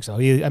 I think so.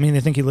 I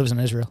think he lives in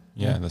Israel.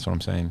 Yeah, that's what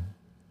I'm saying.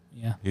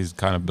 Yeah. He's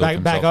kind of built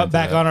himself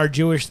back on our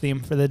Jewish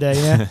theme for the day,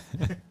 yeah.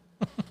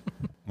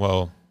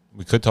 Well,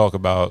 we could talk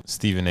about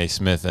Stephen A.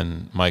 Smith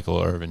and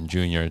Michael Irvin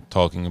Jr.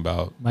 talking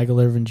about... Michael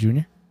Irvin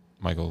Jr.?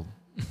 Michael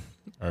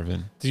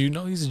Irvin. Do you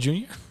know he's a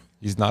junior?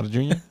 He's not a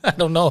junior? I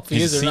don't know if he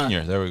He's is a or senior.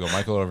 not. There we go.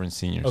 Michael Irvin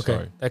Sr. Okay,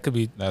 Sorry. that could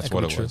be. That's that could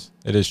what be it true. was.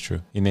 It is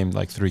true. He named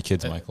like 3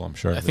 kids Michael, I'm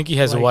sure. I think he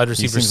has a wide he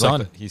receiver seems son.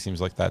 like he seems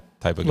like that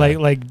type of guy.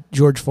 Like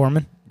George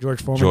Foreman.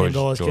 George Foreman named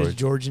all his kids George.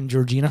 George and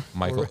Georgina.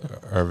 Michael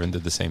Irvin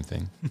did the same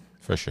thing,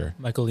 for sure.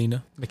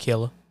 Michaelina,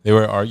 Michaela. They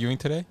were arguing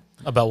today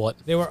About what?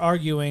 They were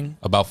arguing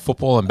about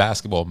football and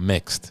basketball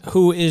mixed.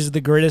 who is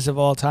the greatest of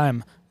all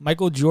time,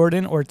 Michael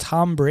Jordan or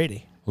Tom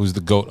Brady. Who's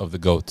the GOAT of the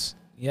GOATs?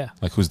 Yeah.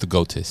 Like, who's the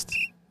GOATist?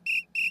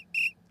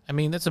 I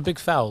mean, that's a big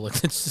foul.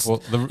 Like, it's just,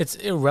 Well, it's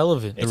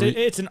irrelevant.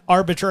 It's an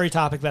arbitrary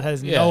topic that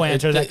has Yeah, no it-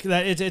 answer.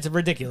 it- It's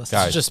ridiculous.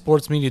 Guys. It's just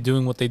sports media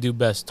doing what they do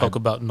best. Talk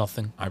about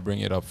nothing. I bring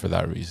it up for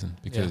that reason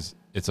because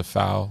it's a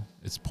foul.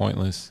 It's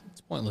pointless.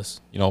 It's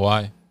pointless. You know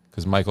why?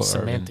 Because Michael Irvin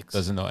Semantics.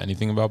 doesn't know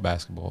anything about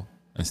basketball,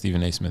 and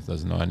Stephen A. Smith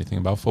doesn't know anything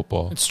about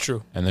football. It's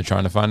true. And they're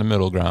trying to find a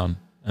middle ground,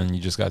 and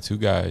you just got 2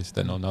 guys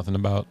that know nothing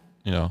about,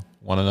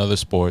 one another's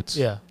sports.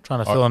 Yeah,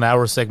 trying to fill an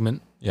hour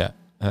segment. Yeah,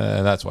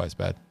 that's why it's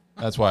bad.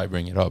 That's why I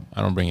bring it up.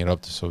 I don't bring it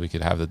up so we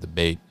could have the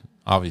debate.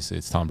 Obviously,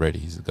 it's Tom Brady.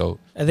 He's the GOAT.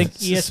 I think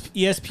It's just-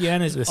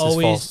 ESPN is this is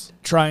always false.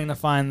 trying to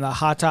find the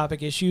hot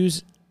topic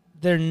issues.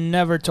 They're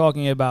never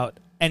talking about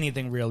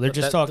anything real. They're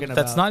just talking about.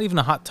 That's not even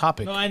a hot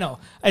topic. No, I know.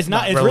 It's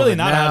not not. It's really relevant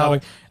not a hot now.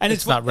 topic, and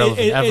It's not relevant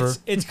ever.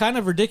 It's kind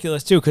of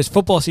ridiculous too, because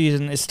football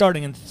season is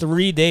starting in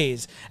 3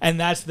 days, and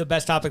that's the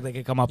best topic they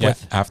could come up Yeah,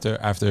 with.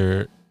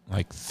 after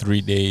like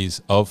 3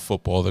 days of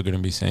football, they're going to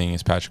be saying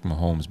is Patrick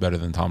Mahomes better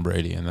than Tom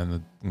Brady, and then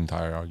the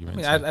entire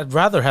argument. I mean, I'd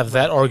rather have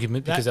that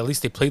argument because That- at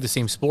least they play the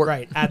same sport.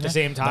 Right at the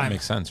same that time.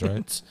 makes sense,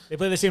 right? They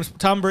play the same.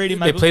 Tom Brady.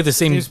 They play the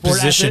same sport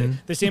at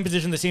position. the same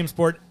position, the same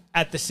sport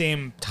at the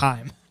same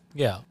time.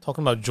 Yeah,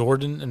 talking about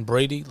Jordan and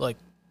Brady, like,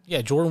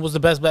 yeah, Jordan was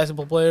the best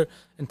basketball player,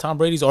 and Tom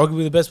Brady's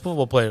arguably the best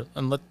football player,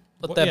 and let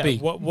that Yeah, be.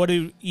 What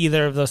do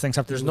either of those things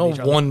have to There's do no with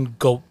each other? one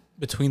GOAT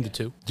between the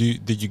two.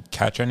 Did you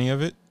catch any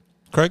of it,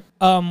 Craig?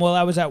 Well,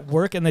 I was at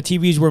work and the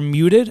TVs were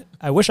muted.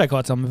 I wish I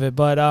caught some of it,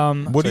 but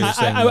What are you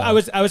saying now? I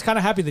was kind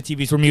of happy the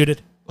TVs were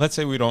muted. Let's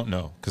say we don't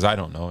know, because I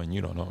don't know and you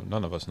don't know.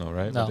 None of us know,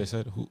 right? No. What they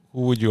said. Who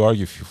would you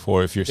argue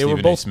for if you're They were Stephen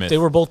A. both. Smith? They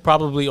were both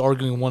probably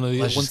arguing one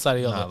Let's side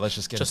or the nah, other. let's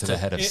just get Just into the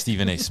to- head of it-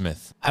 Stephen A.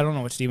 Smith. I don't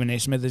know what Stephen A.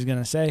 Smith is going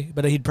to say,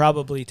 but he'd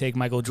probably take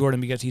Michael Jordan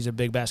because he's a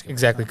big basketball.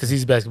 Exactly, because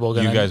he's a basketball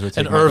guy. You guys would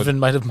and take Michael- Irvin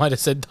might have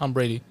said Tom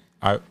Brady.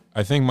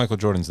 I think Michael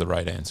Jordan's the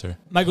right answer.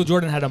 Michael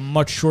Jordan had a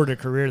much shorter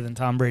career than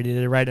Tom Brady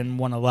did, right, and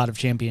won a lot of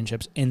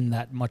championships in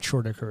that much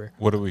shorter career.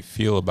 What do we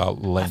feel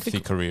about lengthy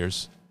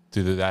careers?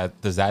 Does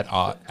that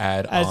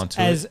add on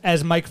to it?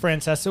 As Mike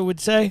Francesa would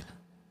say,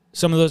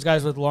 some of those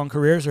guys with long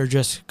careers are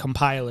just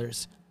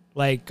compilers,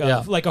 like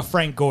a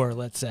Frank Gore,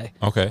 let's say.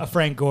 Okay. A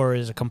Frank Gore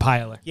is a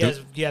compiler. He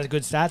has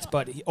good stats,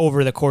 but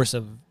over the course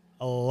of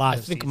a lot I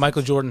of think seasons.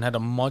 Michael Jordan had a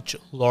much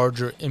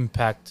larger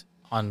impact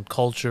on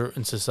culture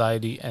and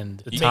society and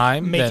the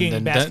time making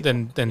than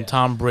basketball. Yeah.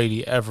 Tom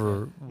Brady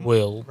ever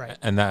will. Right.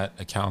 And that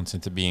accounts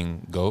into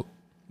being GOAT.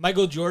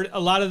 Michael Jordan, a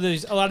lot of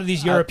these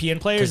European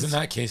players. Because in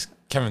that case,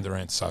 Kevin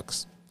Durant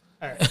sucks.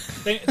 All right.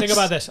 Think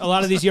about this. A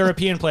lot of these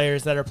European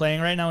players that are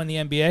playing right now in the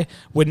NBA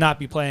would not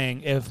be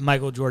playing if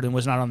Michael Jordan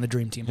was not on the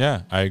Dream Team.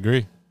 Yeah, I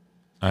agree.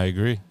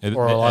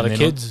 Or a lot of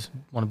kids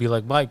want to be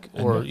like Mike,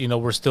 or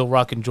we're still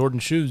rocking Jordan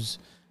shoes.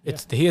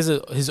 He has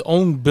his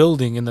own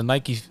building in the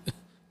Nike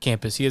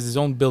campus. He has his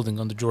own building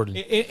under Jordan.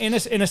 In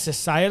a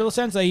societal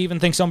sense, I even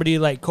think somebody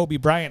like Kobe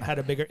Bryant had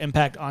a bigger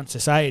impact on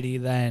society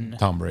than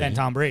Tom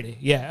Brady.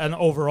 Yeah, an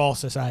overall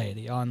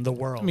society on the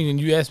world. I mean,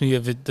 and you asked me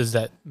if does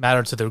that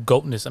matter to their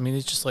goatness. I mean,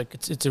 it's just like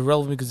it's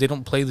irrelevant because they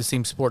don't play the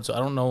same sport. So I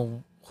don't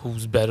know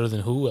who's better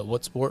than who at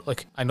what sport.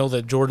 Like I know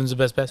that Jordan's the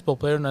best basketball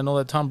player, and I know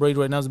that Tom Brady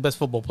right now is the best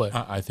football player.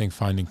 I think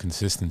finding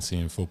consistency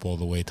in football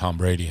the way Tom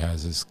Brady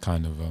has is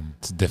kind of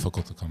it's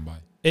difficult to come by.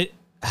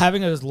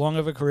 Having as long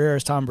of a career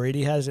as Tom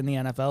Brady has in the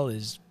NFL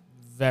is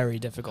very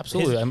difficult.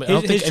 Absolutely. I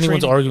don't think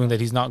anyone's arguing that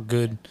he's not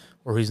good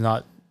or he's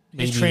not.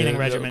 His training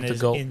regimen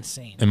is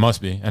insane. It must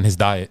be, and his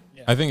diet.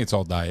 Yeah. I think it's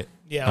all diet.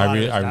 Yeah,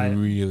 I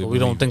really. But we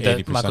don't think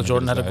believe that Michael 80% of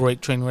Jordan it is had a diet.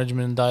 great training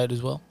regimen and diet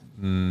as well.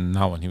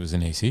 Not when he was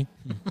in AC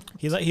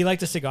He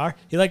liked a cigar.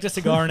 He liked a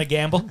cigar and a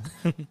gamble.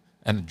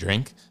 and a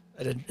drink.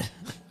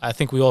 I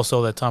think we all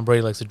saw that Tom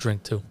Brady likes to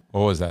drink too.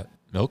 What was that?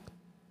 Milk.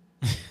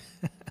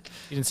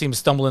 You didn't see him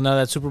stumbling out of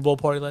that Super Bowl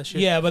party last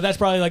year? Yeah, but that's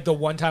probably like the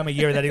one time a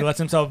year that he lets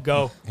himself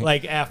go.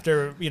 Like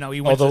after he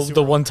wins Although the Super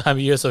the Bowl. one time a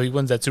year, so he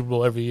wins that Super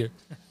Bowl every year.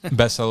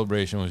 Best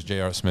celebration was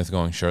J.R. Smith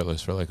going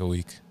shirtless for like a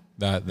week.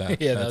 Yeah, That's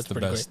that's the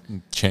pretty best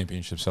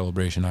championship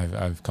celebration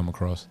I've come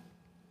across.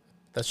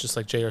 That's just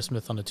like J.R.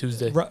 Smith on a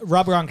Tuesday. Rob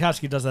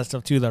Gronkowski does that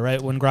stuff too, though,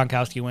 right? When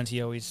Gronkowski wins,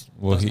 he always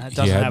doesn't he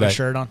doesn't had have a that-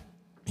 shirt on.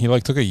 He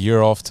like took a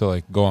year off to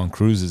like go on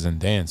cruises and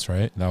dance,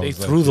 right? That They was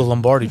threw like, the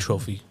Lombardi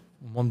Trophy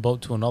from one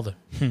boat to another.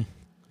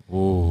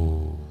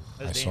 Ooh,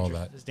 I That's saw dangerous.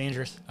 that. It's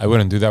dangerous. I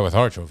wouldn't do that with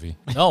our trophy.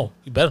 No,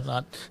 you better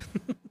not.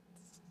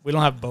 We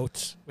don't have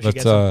boats. We should Let's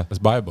get some. let's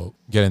buy a boat.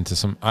 Get into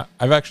some.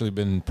 I've actually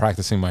been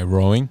practicing my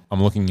rowing.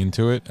 I'm looking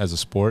into it as a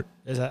sport.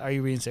 Are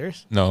you being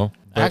serious? No,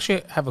 I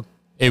actually have a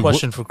It w-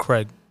 question for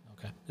Craig,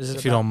 Okay. Is it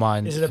if you don't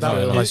mind. is it about-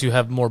 Unless you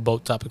have more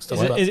boat topics to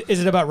talk about. Is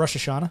it about Rosh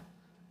Hashanah?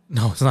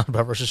 No, it's not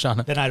about Rosh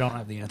Hashanah. Then I don't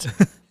have the answer.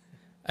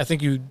 I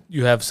think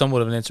you have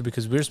somewhat of an answer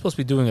because we're supposed to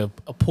be doing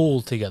a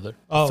pool together.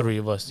 Oh, the three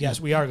of us.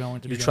 Yes, we are going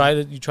to. You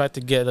tried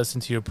to get us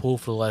into your pool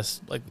for the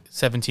last like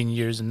 17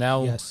 years, and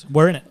now Yes,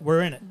 we're in it.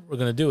 We're in it. we're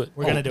gonna do it.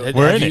 We're gonna do it.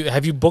 We're have in you,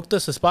 Have you booked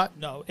us a spot?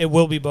 No, it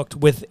will be booked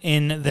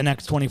within the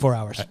next 24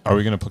 hours. Are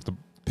we gonna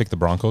pick the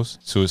Broncos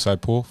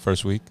suicide pool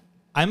first week?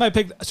 I might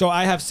pick. So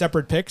I have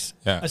separate picks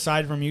Yeah.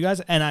 aside from you guys,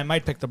 and I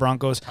might pick the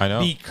Broncos. I know.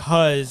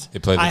 Because They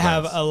play the I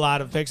have Giants. a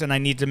lot of picks, and I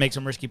need to make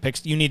some risky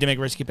picks. You need to make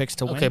risky picks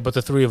to win. Okay, but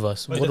the three of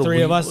us. But what the do three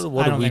we- of us,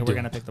 What I do don't we think do? we're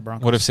gonna pick the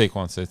Broncos. What if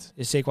Saquon sits?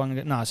 Is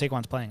Saquon? No,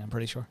 Saquon's playing. I'm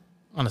pretty sure.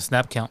 On a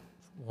snap count,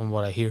 from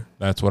what I hear.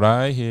 That's what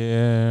I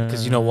hear.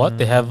 Because you know what?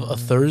 They have a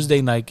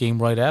Thursday night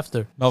game right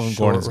after. Melvin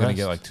Short Gordon's gonna rest.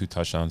 get like 2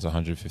 touchdowns,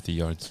 150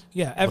 yards.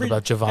 Yeah. What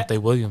about Javonte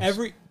Williams?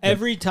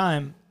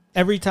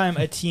 Every time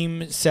a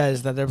team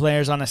says that their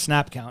player's on a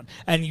snap count,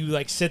 and you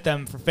like sit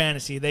them for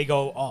fantasy, they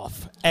go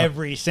off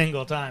every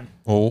single time.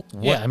 Well,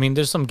 Yeah, I mean,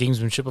 there's some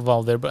gamesmanship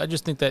involved there, but I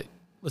just think that,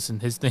 listen,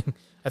 his thing,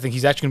 I think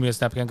he's actually going to be a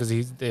snap count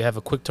because they have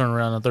a quick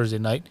turnaround on Thursday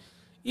night.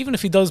 Even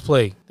if he does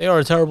play, they are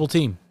a terrible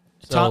team.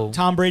 So,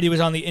 Tom Brady was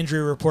on the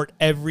injury report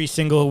every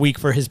single week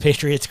for his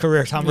Patriots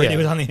career. Tom Brady Yeah.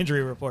 was on the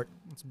injury report.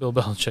 it's Bill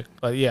Belichick.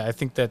 But yeah, I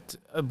think that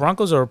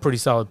Broncos are a pretty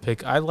solid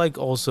pick. I like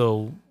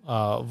also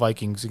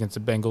Vikings against the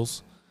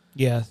Bengals.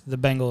 Yeah, the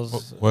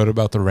Bengals. what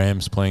about the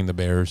Rams playing the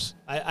Bears?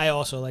 I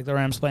also like the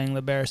Rams playing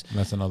the Bears.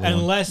 That's another one.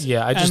 Unless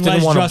Yeah, I just unless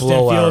didn't wanna Justin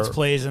blow Fields our-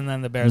 plays, and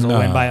then the Bears will No.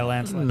 win by a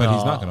landslide. But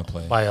he's not gonna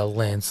play. By a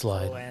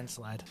landslide.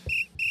 Landslide.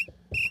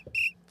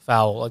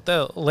 Foul. Like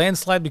the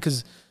landslide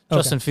because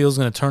Justin Fields is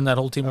going to turn that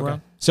whole team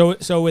around.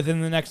 So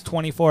within the next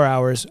 24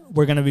 hours,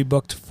 we're going to be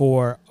booked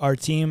for our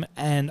team,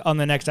 and on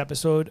the next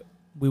episode,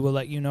 we will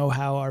let you know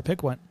how our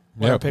pick went.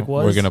 What our pick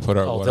was. We're gonna put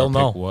Oh, what they'll our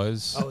know. pick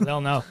was. Oh, they'll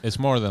know. It's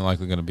more than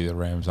likely going to be the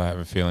Rams. I have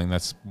a feeling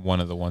that's one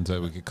of the ones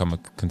that we could come a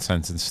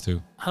consensus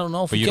to. I don't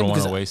know if But we you can don't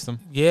want to because- waste them.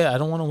 Yeah, I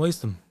don't want to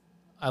waste them.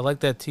 I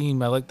like that team.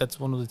 That's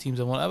one of the teams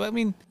I want. I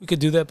mean, we could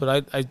do that,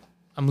 but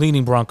I'm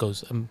leaning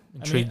Broncos. I'm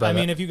intrigued by I that.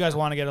 mean, if you guys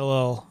want to get a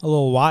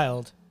little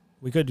wild,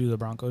 we could do the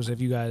Broncos. If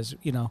you guys,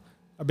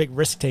 are big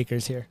risk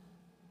takers here.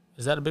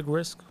 Is that a big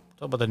risk?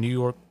 Talk about the New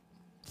York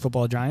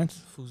Football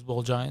Giants,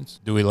 foosball Giants.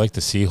 Do we like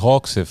the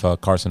Seahawks if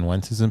Carson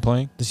Wentz isn't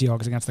playing? the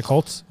Seahawks against the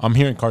Colts. I'm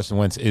hearing Carson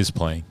Wentz is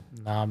playing.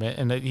 Nah, man,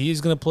 and that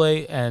he's going to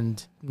play.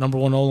 And number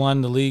one O line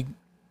in the league.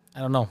 I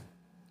don't know.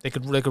 They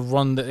could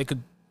run. They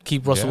could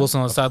keep Russell Yeah,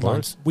 Wilson on the of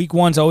sidelines. Week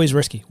one's always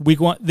risky.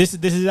 Week one. This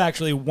is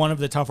actually one of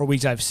the tougher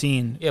weeks I've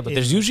seen. Yeah, but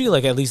there's usually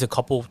like at least a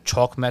couple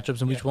chalk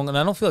matchups in week one, and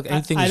I don't feel like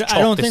anything is chalk. I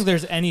don't this- think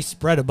there's any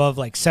spread above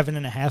like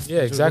 7.5. Yeah,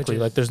 exactly.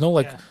 Like there's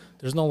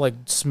no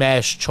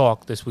smash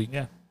chalk this week.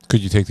 Yeah. Could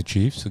you take the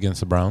Chiefs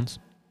against the Browns?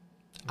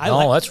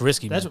 That's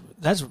risky. That's man.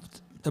 that's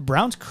the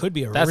Browns could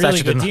be a That's really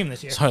actually good the, team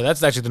this year. Sorry,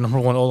 that's actually the number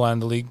one O line in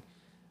the league,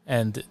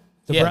 and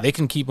they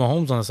can keep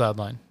Mahomes on the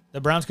sideline.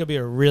 The Browns could be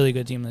a really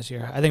good team this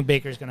year. I think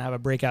Baker's going to have a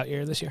breakout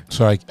year this year.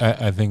 So I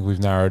think we've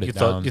narrowed it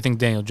down You think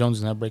Daniel Jones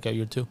is gonna have a breakout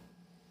year too?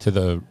 to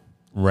the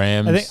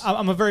Rams. I think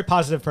I'm a very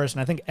positive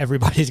person. I think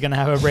everybody's going to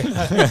have a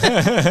breakout.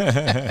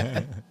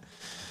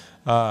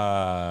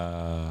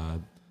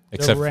 The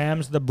except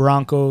Rams, the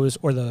Broncos,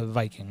 or the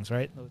Vikings,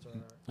 right? Those are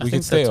I we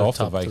think could stay that's our off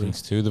the top three.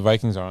 Vikings too. The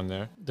Vikings are on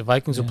there. The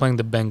Vikings are Yeah. playing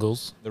the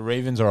Bengals. The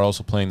Ravens are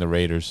also playing the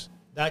Raiders.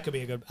 that could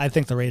be a good. I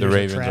think the Raiders. The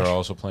Ravens are, are trash.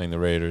 also playing the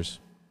Raiders.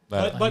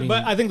 That- But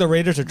I think the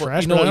Raiders are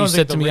trash. You know but I what you don't said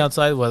think to the me Ra-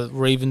 outside? Well,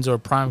 Ravens are a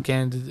prime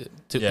candidate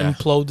to Yeah.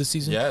 implode this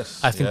season. yes,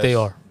 I think they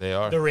are. They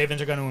are. The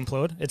Ravens are going to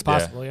implode. It's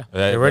possible, yeah.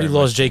 They already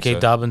lost J.K.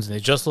 Dobbins and they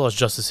just lost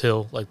Justice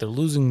Hill. Like they're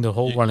losing the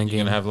whole running You're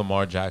game. gonna have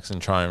Lamar Jackson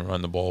try and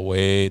run the ball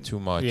way too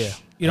much. Yeah.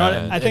 You know what?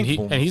 And- I think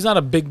and he's not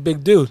a big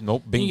dude.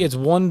 Nope. He gets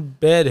one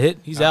bad hit,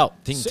 he's out.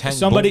 Think 10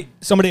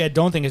 somebody I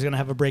don't think is going to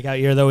have a breakout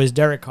year though is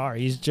Derek Carr.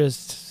 He's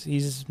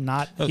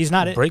not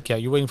it. Breakout.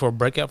 You're waiting for a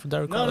breakout for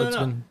Derek Carr? No. It's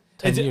been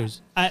 10 It's-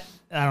 years.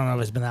 I don't know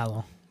if it's been that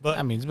long, but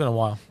I mean, it's been a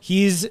while.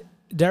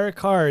 Derek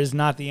Carr is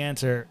not the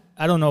answer.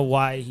 I don't know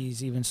why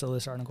he's even still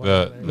the starting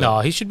quarterback. No,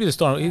 he should be the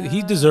starter.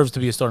 He deserves to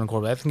be a starting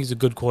quarterback. I think he's a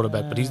good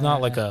quarterback, but he's not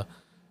like a.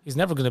 He's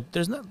never gonna.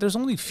 There's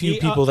only few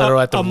people that are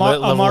at the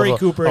level Amari of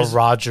Cooper a is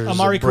Rodgers.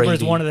 Amari a Cooper is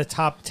Brady. one of the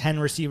top 10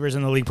 receivers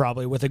in the league,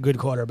 probably with a good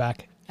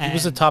quarterback. He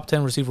was a And top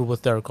 10 receiver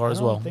with Derek Carr I as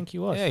don't well. think he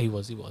was. Yeah, he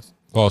was.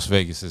 Las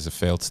Vegas is a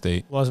failed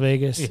state. Las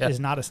Vegas Yeah. is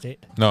not a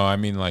state. No, I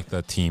mean like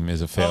the team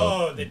is a failed.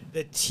 Oh,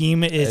 the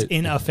team is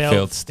in a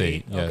failed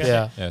state. Yes. Okay.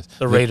 Yeah. Yes.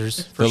 The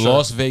Raiders. For The sure.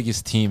 Las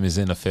Vegas team is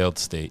in a failed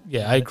state.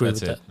 Yeah, I agree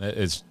That's with it. that.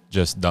 It's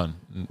just done.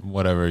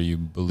 Whatever you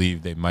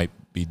believe they might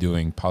be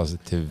doing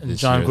positive And this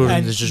John year. Gruden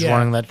And- is just yeah.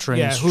 running that train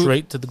Yeah, who-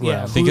 straight to the Yeah,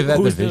 ground. Think of that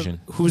who's division.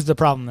 Who's the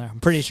problem there?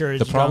 I'm pretty sure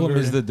it's The problem John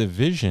is Gruden. the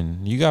division.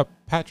 You got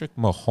Patrick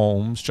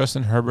Mahomes,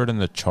 Justin Herbert,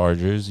 and the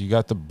Chargers. You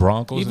got the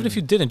Broncos. Even and- if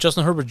you didn't,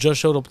 Justin Herbert just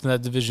showed up in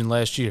that division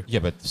last year. yeah,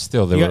 but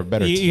still they you were got, a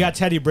better you, team. you got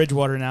Teddy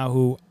Bridgewater now,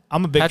 who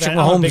I'm a big Patrick fan.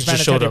 I'm a big Mahomes fan just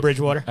of showed Teddy up.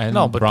 Bridgewater. and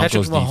No, but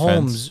Broncos Patrick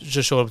defense. Mahomes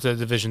just showed up to the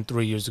division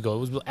 3 years ago.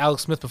 It was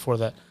Alex Smith before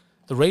that.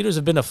 The Raiders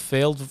have been a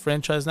failed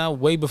franchise now,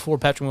 way before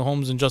Patrick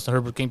Mahomes and Justin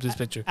Herbert came to this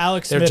picture.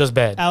 Alex They're Smith, just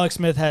bad. Alex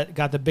Smith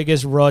got the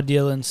biggest raw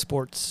deal in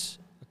sports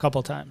a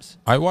couple times.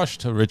 I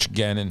watched Rich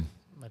Gannon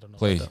I don't know.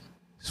 play about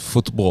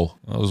football.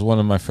 That was one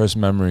of my first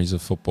memories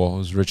of football. It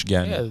was Rich that.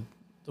 Gannon. Yeah,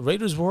 the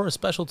Raiders were a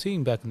special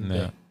team back in the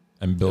Yeah. day.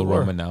 And Bill They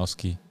were.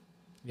 Romanowski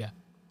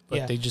But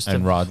Yeah. they just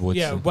and Rod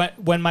Woodson. Yeah,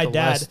 when my The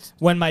dad last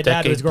was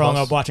decade growing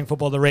plus. up watching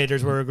football, the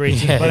Raiders were a great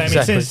team. Yeah, But I mean,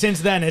 exactly. since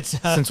then, it's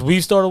since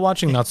we started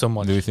watching, not so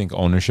much. Do you think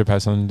ownership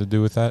has something to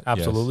do with that? Yes.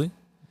 Absolutely.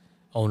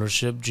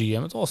 Ownership,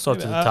 GM, it all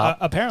starts at the top.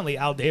 apparently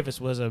Al Davis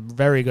was a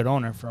very good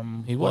owner.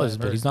 From He what was, I've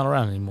but heard. he's not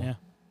around anymore. Yeah.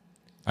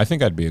 I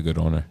think I'd be a good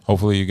owner.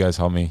 Hopefully, you guys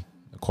help me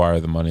acquire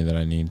the money that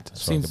I need.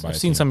 So I've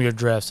seen some of your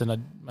drafts, and I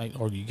might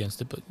argue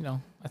against it, but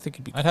I think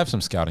it'd be. I'd have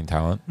some scouting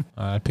talent.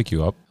 I'd pick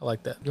you up. I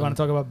like that. You want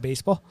to talk about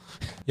baseball?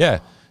 Yeah,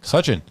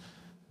 Sachin,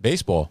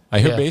 baseball. I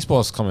hear Yeah.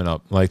 baseball's coming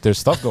up. Like there's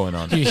stuff going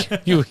on.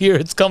 you hear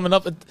it's coming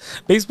up.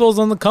 Baseball's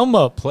on the come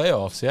up.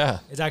 Playoffs, yeah.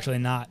 It's actually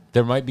not.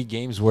 There might be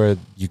games where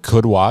you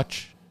could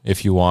watch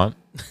if you want.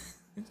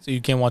 So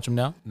you can't watch them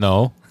now.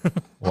 No,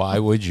 why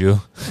would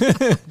you?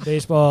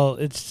 Baseball.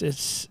 It's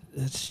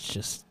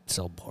just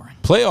so boring.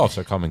 Playoffs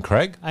are coming,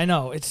 Craig. I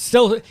know. It's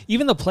still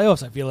even the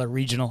playoffs. I feel are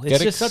regional. It's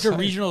Get just such a excited.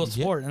 regional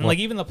Yeah. sport, and Well- like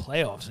even the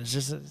playoffs,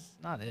 it's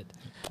not it.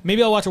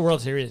 Maybe I'll watch a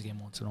World Series game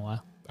once in a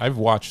while. I've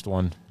watched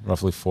one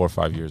roughly 4 or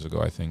 5 years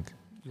ago. I think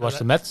You watch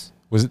the Mets?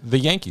 was it the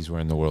Yankees were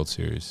in the World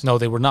Series? No,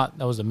 they were not.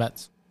 That was the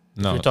Mets.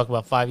 No, We talked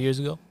about 5 years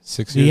ago.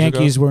 6 The years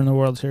Yankees ago. were in the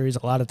World Series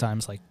a lot of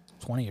times, like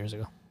 20 years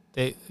ago.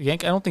 I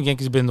don't think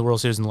Yankees have been in the World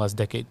Series in the last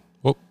decade.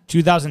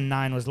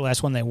 2009 was the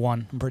last one they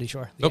won. I'm pretty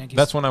sure. The Oh, Yankees.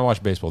 that's when I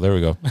watched baseball. There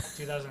we go.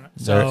 2000.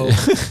 There-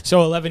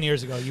 So 11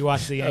 years ago, you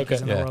watched the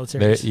Yankees in the Yeah, World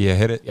there, Series. you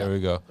hit it. Yeah. There we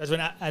go. That's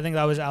when I think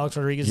that was Alex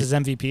Rodriguez's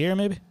MVP, or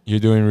maybe. You're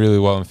doing really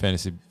well in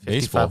fantasy 55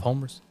 baseball.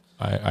 homers.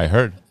 I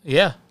heard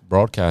Yeah.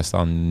 broadcast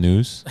on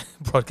news.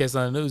 Broadcast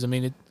on the news. I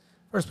mean,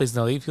 first place in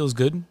the league feels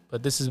good,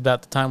 but this is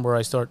about the time where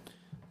I start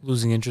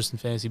losing interest in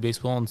fantasy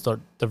baseball and start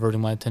diverting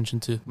my attention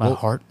to my Well-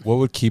 heart What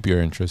would keep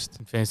your interest?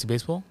 in fantasy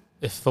baseball.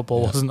 If football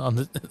Yeah. wasn't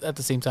on at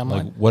the same time,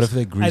 Like, what if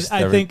they I greased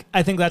every-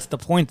 think that's the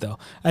point, though.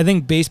 I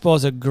think baseball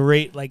is a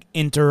great like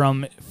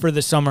interim for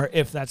the summer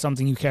if that's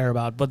something you care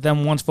about. But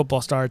then once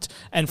football starts,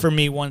 and for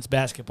me, once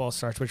basketball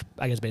starts, which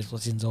I guess baseball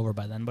season's over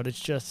by then, but it's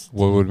just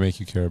What would make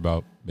you care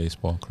about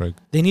baseball, Craig?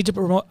 they need to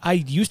promote. I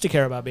used to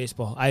care about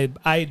baseball.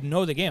 I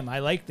know the game. I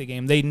like the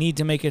game. They need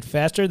to make it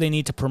faster. They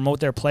need to promote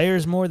their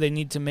players more. They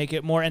need to make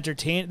it more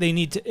entertaining. They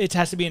need to. It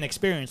has to be an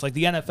experience. Like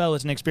the NFL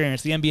is an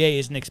experience. The NBA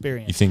is an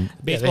experience. You think?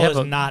 Baseball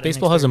is not.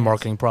 Baseball an has a experience.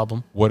 marketing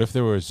problem. What if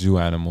there were zoo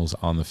animals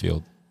on the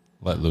field,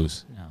 let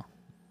loose? No.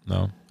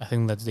 No. I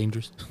think that's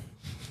dangerous.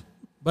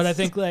 But I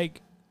think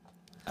like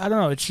I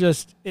don't know. It's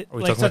just Are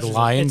we like talking like such-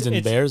 lions and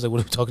it's- bears? Like,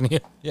 what are we talking here?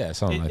 Yeah,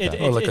 something like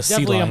that. Or like a it's sea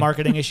definitely a lion.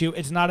 marketing issue.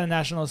 It's not a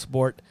national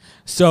sport,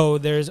 so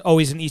there's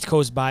always an East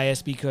Coast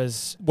bias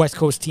because West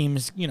Coast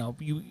teams.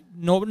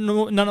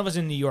 None of us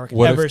in New York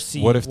ever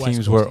see. What if West teams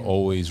Coast were teams.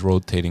 always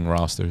rotating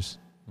rosters?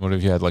 What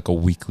if you had like a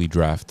weekly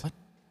draft?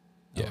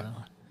 Yeah.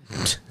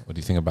 What do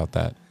you think about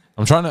that?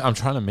 I'm trying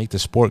to make the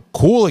sport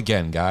cool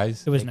again,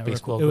 guys. It was Make never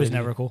baseball cool. It was great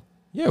never again. cool.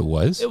 Yeah, it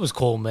was. It was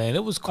cool, man.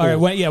 It was cool. All right,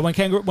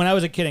 when I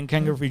was a kid and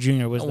Ken Griffey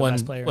Jr. was the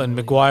best player. when in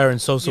the league. McGuire and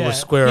Sosa Yeah, were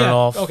squaring yeah,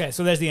 off. Okay,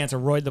 so there's the answer.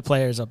 Roid the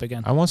players up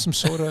again. I want some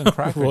soda and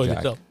cracker Roided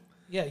jack. up.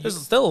 Yeah, There's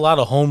still a lot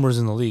of homers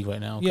in the league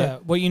right now. Okay? yeah.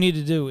 What you need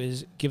to do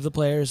is give the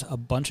players a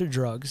bunch of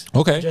drugs.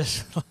 Okay,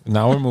 Just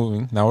now we're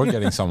moving. Now we're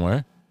getting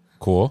somewhere.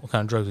 Cool. What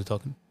kind of drugs are we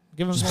talking?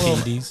 give them Just a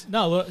little. PEDs?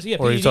 No, yeah.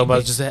 Or are you PED, talking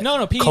about just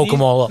no PEDs. coke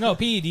 'em all up? No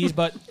PEDs,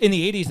 but in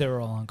the '80s they were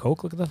all on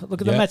coke. Look at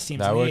the Yeah, Mets teams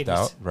that in the worked 80s.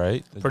 out,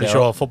 right? Pretty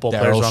sure all football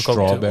players are on coke, too.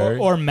 Strawberry.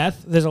 Or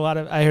meth. There's a lot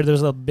of. I heard there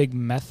was a big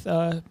meth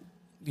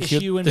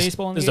issue in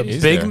baseball in the There's 80s. a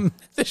Is big there?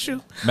 meth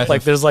issue. Meth-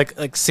 Like there's like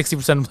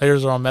 60% of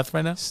players are on meth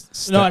right now.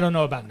 No, I don't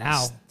know about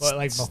now, but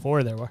like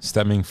before there were.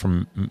 Stemming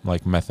from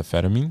like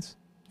methamphetamines.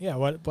 Yeah,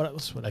 what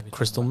else would I be Like talking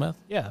crystal about? meth.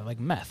 Yeah, like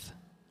meth.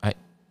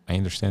 I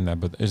understand that,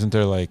 but isn't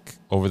there like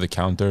over the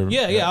counter?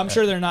 Yeah, I'm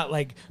sure they're not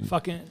like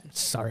fucking.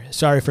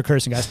 Sorry for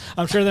cursing, guys.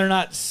 I'm sure they're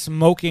not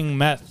smoking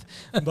meth,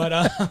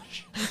 but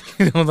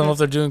You don't know if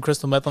they're doing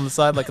crystal meth on the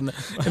side, like in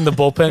the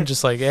bullpen,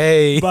 just like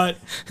hey. but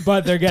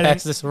they're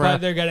Pass this getting around.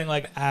 but they're getting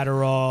like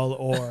Adderall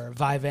or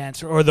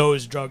Vyvanse or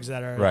those drugs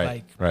that are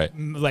Right, right.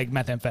 like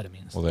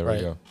methamphetamines. Well, there Right.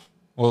 we go.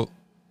 Well,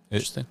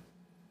 Interesting.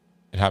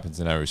 it happens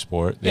in every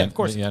sport. Yeah, of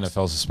course The it does.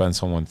 NFL suspends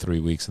someone 3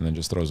 weeks and then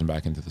just throws them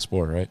back into the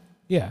sport, right?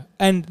 Yeah,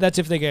 and that's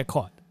if they get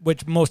caught.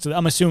 Which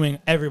I'm assuming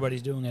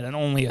everybody's doing it, and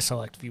only a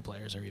select few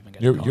players are even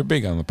getting caught. You're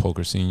big on the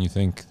poker scene. You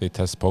think they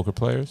test poker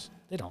players?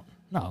 They don't.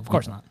 No, of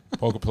course not.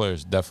 Poker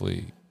players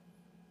definitely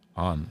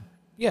on.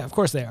 Yeah, of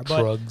course they are.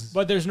 But Drugs.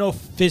 but there's no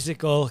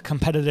physical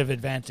competitive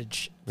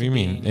advantage. What do you to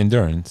mean? being-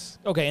 Endurance.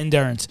 Okay,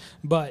 endurance.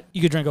 But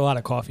you could drink a lot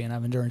of coffee and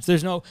have endurance.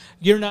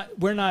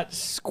 We're not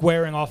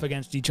squaring off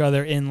against each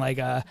other in like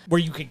where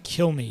you could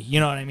kill me.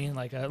 You know what I mean?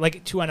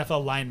 Like two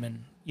NFL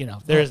linemen.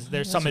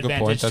 There's some a good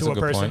point. advantage That's to a a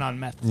good person point. on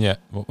meth. Yeah.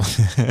 Well,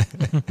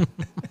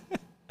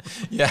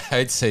 yeah,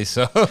 I'd say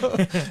so.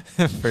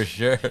 For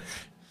sure.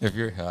 If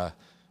you're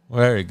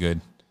very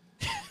good.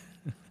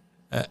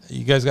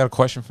 You guys got a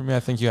question for me? I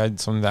think you had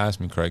something to ask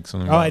me, Craig.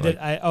 Something Oh, about, I did.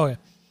 like- Yeah.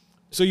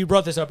 So you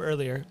brought this up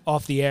earlier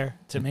off the air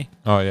to me.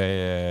 Oh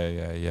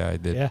yeah, I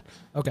did. Yeah.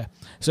 Okay.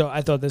 So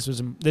I thought this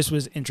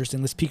was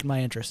interesting. This piqued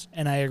my interest,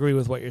 and I agree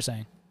with what you're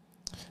saying.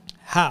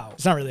 How?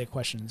 It's not really a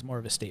question. It's more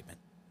of a statement.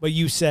 But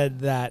you said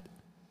that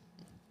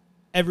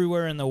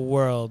everywhere in the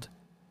world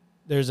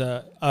there's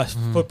a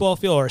football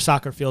field or a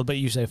soccer field, but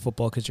you say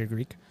football because you're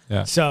Greek.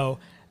 Yeah. So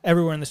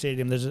everywhere in the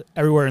stadium,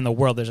 everywhere in the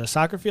world, there's a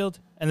soccer field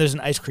and there's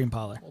an ice cream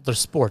parlor. Well, there's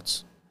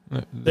sports.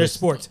 There's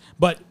sports,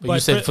 but you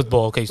said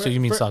football. Okay, so you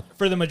mean soccer.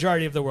 For the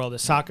majority of the world,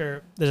 there's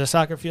a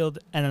soccer field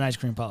and an ice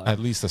cream parlor. At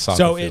least a soccer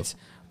so field. it's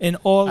in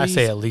all I these,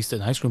 say at least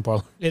an ice cream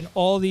parlor. in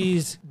all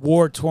these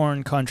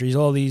war-torn countries,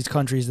 all these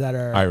countries that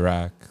are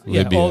Iraq,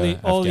 Libya, all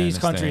these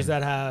Afghanistan, countries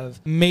that have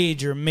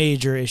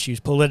major issues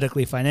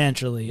politically,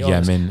 financially.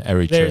 Yemen,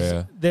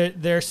 Eritrea.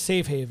 Their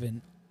safe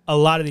haven. A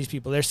lot of these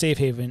people, their safe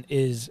haven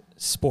is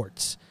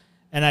sports,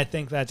 and I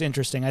think that's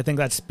interesting. I think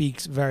that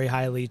speaks very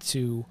highly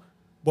to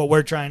what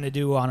we're trying to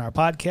do on our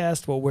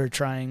podcast, what we're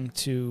trying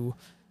to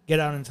get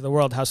out into the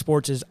world. How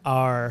sports is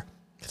our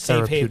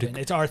safe haven.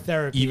 It's our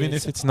therapy. Even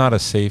if it's not a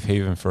safe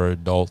haven for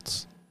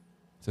adults,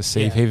 it's a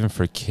safe haven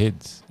for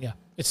kids. Yeah.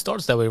 It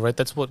starts that way, right?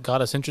 That's what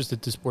got us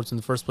interested to sports in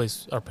the first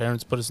place. Our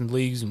parents put us in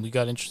leagues, and we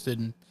got interested,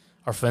 and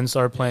our friends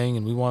started playing,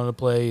 and we wanted to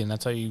play, and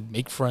that's how you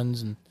make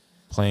friends. And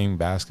Playing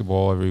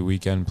basketball every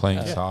weekend,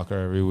 playing soccer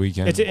every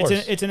weekend.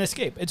 It's an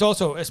escape. It's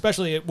also,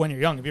 especially when you're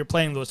young, if you're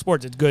playing those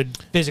sports, it's good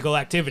physical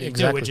activity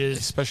too, which is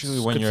especially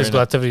when good you're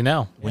physical activity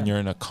now. when you're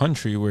in a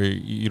country where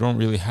you don't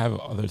really have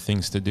other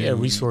things to do. Yeah,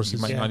 resources. You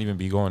might not even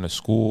be going to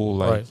school.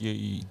 Like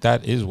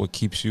that is what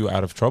keeps you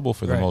out of trouble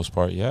for the most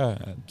part. Yeah,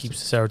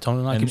 Keeps the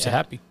serotonin on, keeps you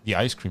happy. The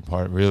ice cream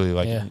part, really.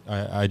 Like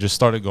I just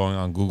started going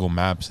on Google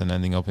Maps and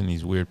ending up in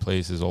these weird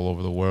places all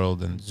over the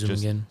world and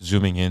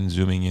zooming in,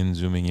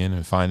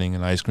 and finding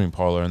an ice cream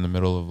parlor in the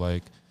middle of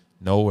like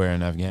nowhere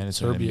in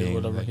Afghanistan, Serbia, and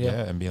whatever. like,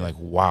 and being like,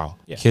 wow,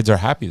 Yeah. kids are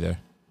happy there.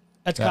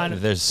 that's kind of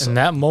There's In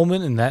that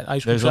moment, in that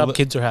ice cream there's shop,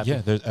 kids are happy.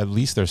 Yeah, there's at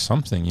least there's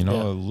something, you know,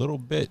 Yeah. a little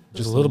bit,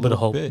 There's a little bit of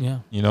hope. Yeah.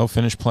 You know,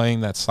 finish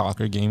playing that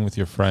soccer game with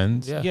your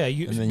friends. Yeah.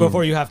 And then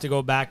before you have to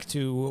go back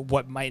to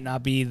what might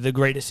not be the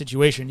greatest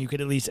situation, you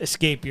could at least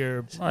escape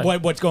your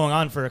what's going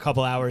on for a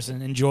couple hours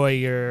and enjoy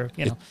your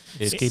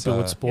Escape it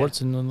with sports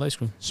and then ice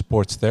cream.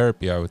 Sports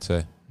therapy, I would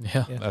say.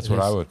 Yeah. That's it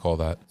what I is. would call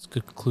that. It's a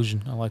good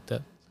conclusion. I like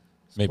that.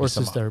 Maybe Sports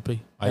some is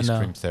therapy. ice And,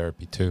 cream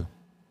therapy too.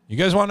 You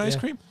guys want ice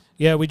cream?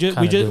 Yeah, we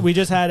Kinda do.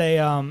 just had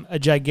a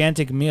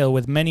gigantic meal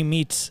with many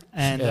meats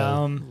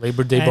and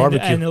Labor Day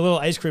barbecue. and a little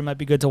ice cream might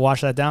be good to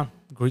wash that down.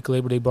 Greek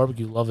Labor Day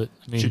barbecue. Love it.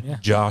 I mean,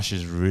 Josh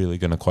is really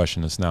going to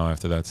question us now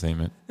after that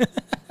statement.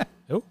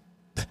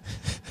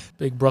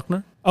 Big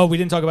Bruckner. Oh, we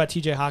didn't talk about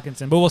T.J.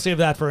 Hawkinson, but we'll save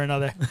that for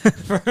another.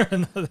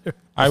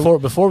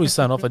 Before we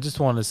sign off, I just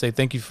wanted to say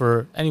thank you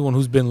for anyone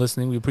who's been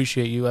listening. We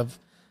appreciate you. I've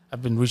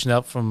been reaching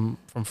out from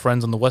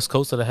friends on the West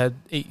Coast that I had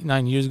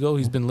 8-9 years ago.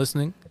 He's been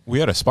listening. We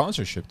had a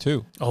sponsorship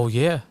too. Oh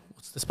yeah,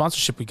 what's the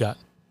sponsorship we got?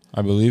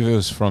 I believe it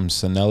was from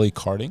Sinelli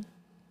Karting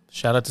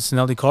Shout out to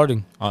Sinelli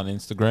Karting. on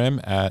Instagram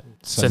at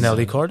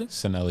Sinelli Karting.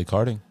 Sinelli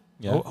Karting.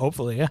 Yeah.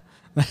 Hopefully, yeah.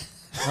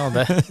 No,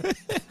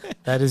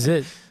 that is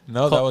it.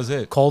 No, that was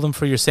it. Call them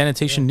for your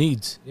sanitation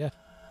needs. Yeah.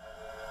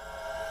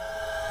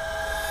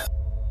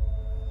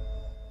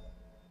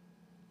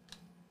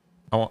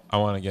 I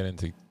want to get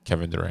into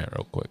Kevin Durant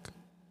real quick.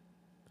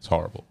 It's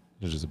horrible.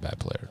 He's just a bad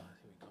player.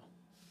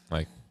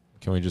 Like,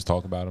 can we just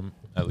talk about him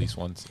at least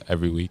once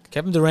every week?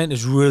 Kevin Durant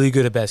is really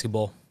good at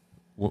basketball.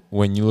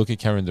 When you look at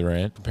Kevin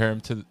Durant, compare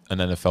him to an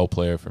NFL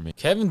player for me.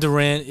 Kevin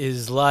Durant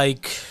is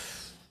like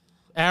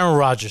Aaron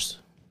Rodgers.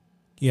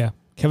 Yeah.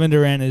 Kevin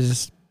Durant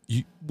is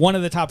one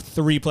of the top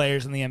 3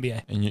 players in the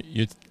NBA. And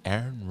you're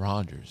Aaron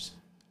Rodgers.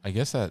 I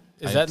guess that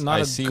Is that not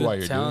I a see good why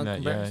you're doing talent that.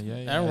 comparison? Yeah.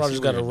 Aaron I Rodgers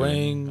see got what a you're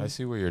doing. ring. I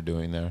see what you're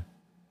doing there.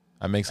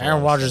 That makes a lot Aaron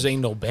of Rodgers sense.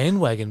 ain't no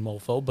bandwagon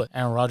mofo, but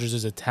Aaron Rodgers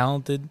is a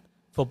talented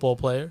football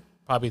player.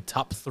 Probably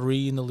top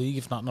 3 in the league,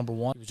 if not number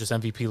 1. He was just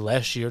MVP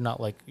last year, not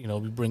like, we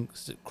bring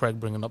Craig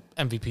bringing up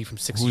MVP from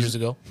 6 years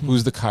ago.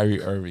 Who's the Kyrie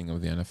Irving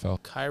of the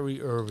NFL?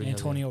 Kyrie Irving.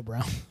 Antonio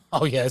Brown.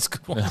 Oh, yeah, it's a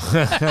good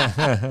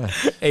one.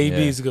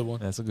 AB is a good one.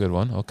 That's a good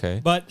one.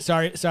 Okay. But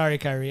sorry,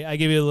 Kyrie. I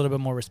give you a little bit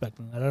more respect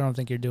than that. I don't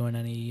think you're doing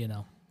any,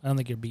 I don't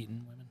think you're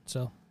beating women.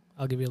 So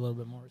I'll give you a little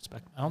bit more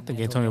respect. I don't think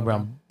Antonio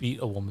Brown beat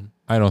a woman.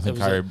 I don't think It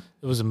was Kyrie.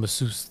 It was a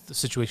masseuse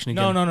situation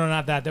again. No,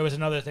 not that. There was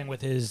another thing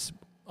with his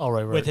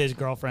Right. with his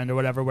girlfriend or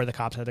whatever, where the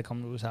cops had to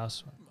come to his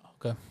house.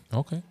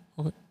 Okay.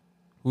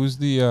 Who's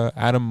the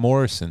Adam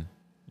Morrison?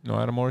 You know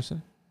Adam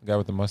Morrison? The guy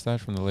with the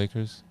mustache from the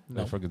Lakers? No.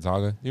 Played for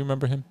Gonzaga. Do you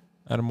remember him?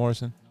 Adam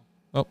Morrison?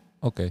 No.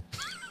 Oh, okay.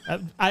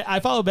 I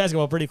follow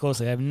basketball pretty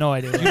closely. I have no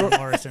idea who Adam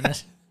Morrison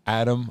is.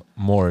 Adam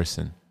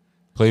Morrison.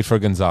 Played for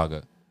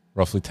Gonzaga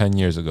roughly 10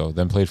 years ago.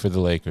 Then played for the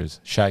Lakers.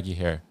 Shaggy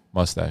hair.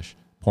 Mustache.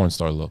 Porn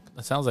star look.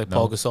 That sounds like No.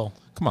 Paul Gasol.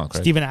 Come on,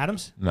 Craig. Steven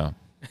Adams? No.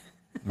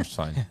 It's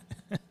fine.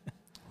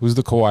 Who's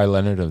the Kawhi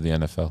Leonard of the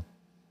NFL?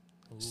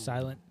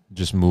 Silent.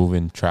 Just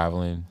moving,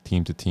 traveling,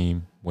 team to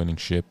team, winning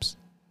ships.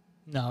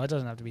 No, it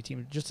doesn't have to be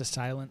team. Just a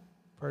silent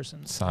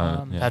person.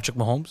 Silent, yeah. Patrick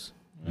Mahomes.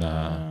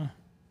 Nah.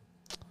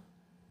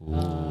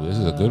 Ooh, this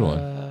is a good one.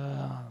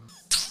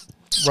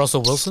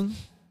 Russell Wilson.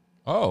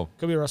 Oh,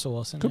 Could be Russell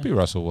Wilson. could be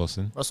Russell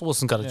Wilson. Russell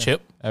Wilson got a Yeah.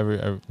 chip,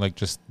 Every like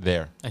just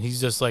there. and he's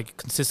just like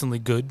consistently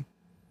good,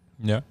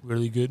 Yeah.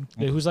 really good.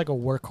 Yeah, who's like a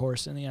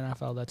workhorse in the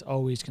NFL that's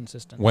always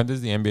consistent. When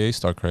does the NBA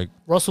start, Craig?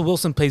 Russell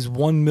Wilson pays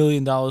 $1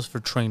 million for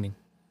training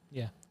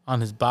Yeah.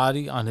 on his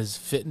body, on his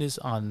fitness,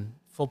 on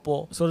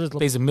football. So does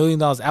Pays $1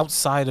 million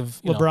outside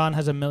of you know, LeBron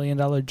has $1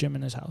 million gym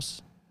in his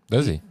house.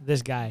 Does he?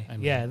 This guy. I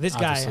mean, yeah, this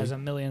guy obviously. has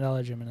 $1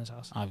 million gym in his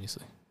house.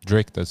 obviously.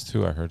 Drake does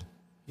too, I heard.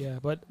 Yeah,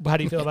 but how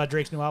do you feel about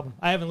Drake's new album?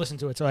 I haven't listened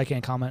to it, so I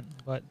can't comment.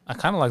 But I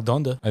kind of like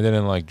Donda. I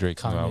didn't like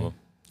Drake's new Kanye. album.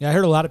 yeah, I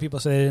heard a lot of people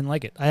say they didn't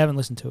like it. I haven't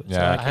listened to it. so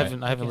Yeah, I okay.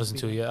 haven't can't listened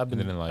to it speak. yet. I've been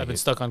didn't like I've been it.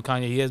 stuck on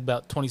Kanye. He has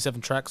about 27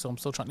 tracks, so I'm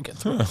still trying to get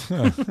through.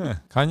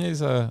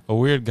 Kanye's a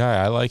weird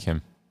guy. I like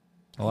him.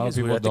 A lot He of is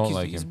weird. people I think don't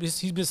like he's, him.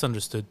 He's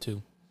misunderstood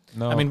too.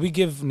 No, I mean, we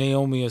give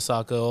Naomi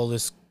Osaka all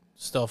this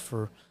stuff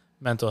for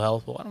mental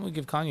health. Well, why don't we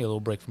give Kanye a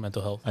little break for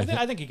mental health?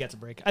 I think he gets a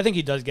break. I think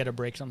he does get a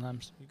break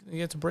sometimes. He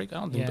gets a break. I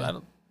don't think. Yeah. I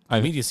don't,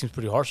 the media seems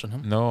pretty harsh on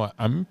him. no,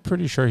 I'm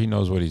pretty sure he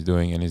knows what he's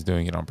doing, and he's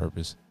doing it on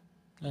purpose.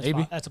 That's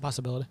Maybe. that's a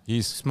possibility.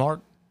 He's Smart.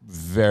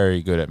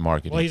 very good at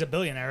marketing. Well, he's a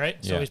billionaire, right?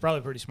 So Yeah. he's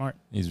probably pretty smart.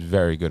 He's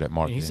very good at I mean,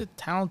 marketing. he's a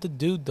talented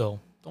dude, though.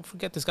 Don't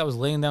forget, this guy was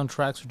laying down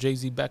tracks for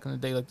Jay-Z back in the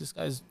day. Like, this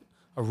guy's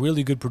a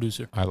really good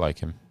producer. I like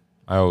him.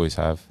 I always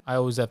have. I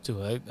always have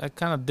too. I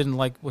kind of didn't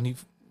like when he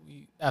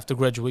after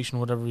graduation,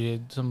 whatever, he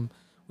had some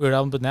weird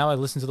album. But now I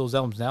listen to those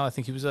albums. Now I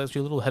think he was actually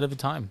a little ahead of the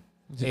time.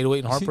 808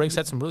 and Heartbreaks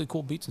had some really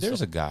cool beats and There's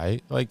stuff. a guy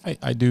like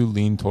I do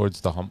lean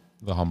towards the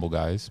humble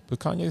guys, but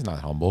Kanye's not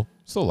humble.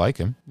 Still like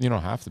him. You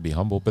don't have to be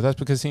humble, but that's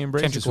because he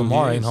embraces Kendrick who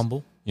Lamar he ain't is.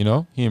 humble. You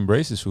know, he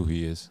embraces who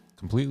he is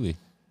completely,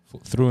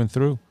 through and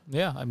through.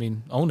 Yeah, I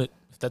mean, own it.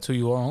 If that's who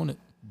you are, own it.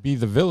 Be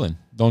the villain.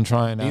 Don't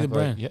try and Be the act like,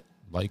 brand. yeah,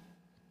 like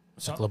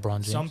It's like LeBron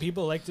James. Some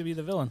people like to be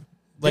the villain.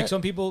 Like Yeah.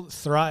 some people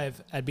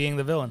thrive at being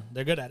the villain.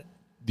 They're good at it.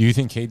 Do you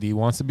think KD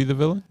wants to be the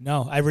villain?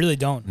 No, I really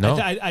don't. No?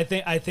 I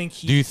think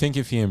he. Do you think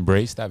if he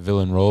embraced that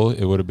villain role,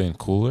 it would have been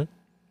cooler?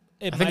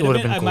 It I think might it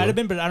would've been It might cooler. have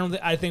been, but I don't.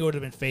 I think it would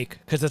have been fake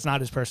because that's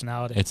not his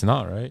personality. It's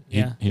not, right?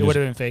 yeah, He it would just-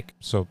 have been fake.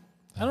 So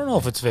I don't know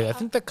if it's fake. I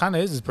think that kind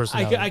of is his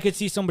personality. I could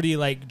see somebody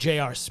like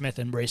J.R. Smith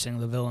embracing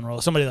the villain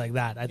role. Somebody like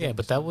that. I think.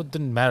 Yeah, but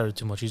didn't matter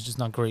too much. He's just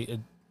not great at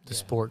the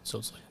sport, so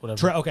it's like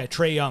whatever.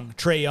 Trey Young.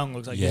 Trey Young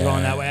looks like he's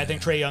going that way. I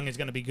think Trey Young is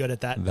going to be good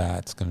at that.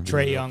 that's gonna be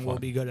Trey real Young will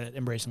fun. be good at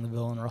embracing the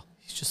villain role.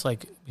 He's just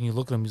like when you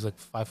look at him, he's like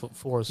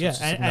 5'4". So Yeah, it's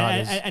just and, not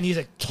and, as and he's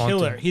a taunting.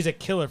 killer. He's a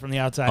killer from the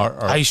outside.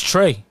 Ice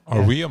Trey.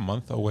 Are we a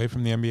month away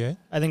from the NBA?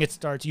 I think it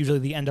starts usually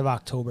the end of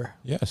October.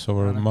 Yeah, so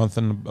we're a month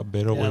and a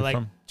bit away like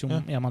from.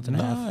 a month and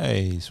a half.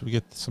 Nice. We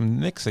get some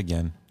Knicks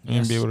again. We're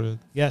Yes. gonna be able to.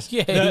 Yes.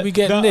 Yeah, we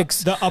get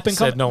Knicks. The up and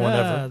Said coming. no one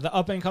ever. The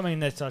up and coming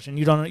Knicks touch, and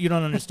you don't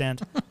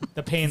understand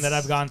the pain that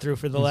I've gone through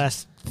for the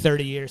last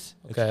 30 years.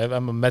 Okay,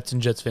 I'm a Mets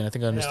and Jets fan. I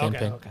think I understand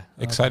pain. Okay.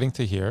 Exciting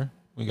to hear.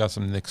 We got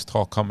some Knicks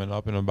talk coming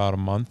up in about a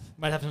month.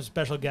 Might have some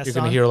special guests You're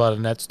gonna on. hear a lot of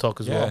Nets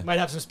talk as Yeah. well. Might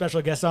have some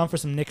special guests on for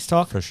some Knicks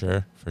talk. For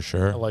sure. For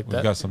sure. I like We've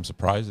that. got some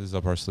surprises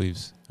up our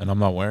sleeves, and I'm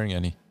not wearing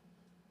any.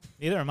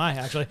 Neither am I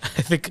actually.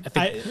 I think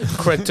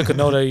Craig took a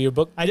note out of your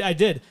book. I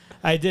did.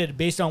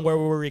 Based on where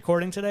we were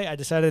recording today, I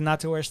decided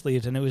not to wear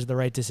sleeves, and it was the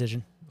right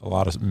decision. A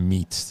lot of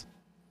meats.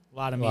 A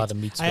lot of A meat. lot of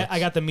meat sweats. I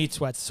got the meat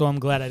sweats, so I'm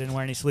glad I didn't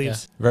wear any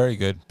sleeves. Very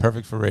good.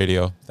 Perfect for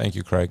radio. Thank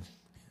you, Craig.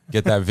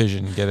 Get that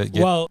vision. Get it.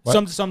 Well,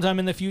 what? sometime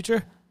in the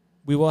future,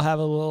 we will have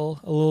a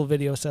little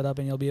video set up,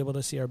 and you'll be able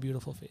to see our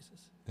beautiful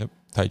faces. Yep.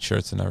 Tight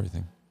shirts and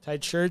everything.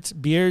 Tight shirts,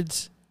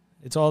 beards,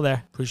 it's all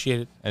there.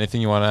 Appreciate it.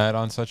 Anything you want to add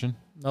on, Sachin?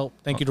 No,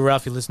 thank you to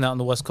Ralphie listening out on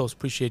the West Coast.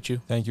 Appreciate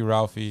you. Thank you,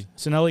 Ralphie.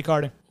 Sonelli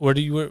Carding. What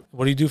do you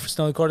do for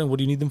Snelly Carding? What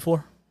do you need them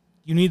for?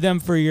 You need them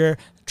for your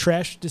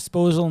trash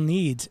disposal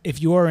needs. If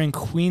you are in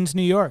Queens,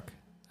 New York,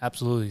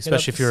 Absolutely, hit up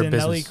especially if you're a Sonelli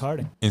business.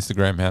 Carding.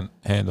 Instagram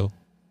handle,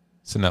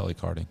 Sinelli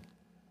Carding.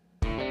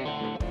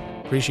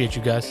 Appreciate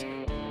you guys.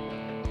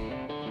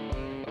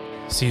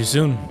 See you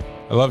soon.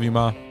 I love you,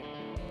 Ma.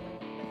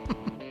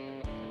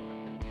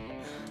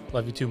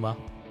 Love you too, Ma.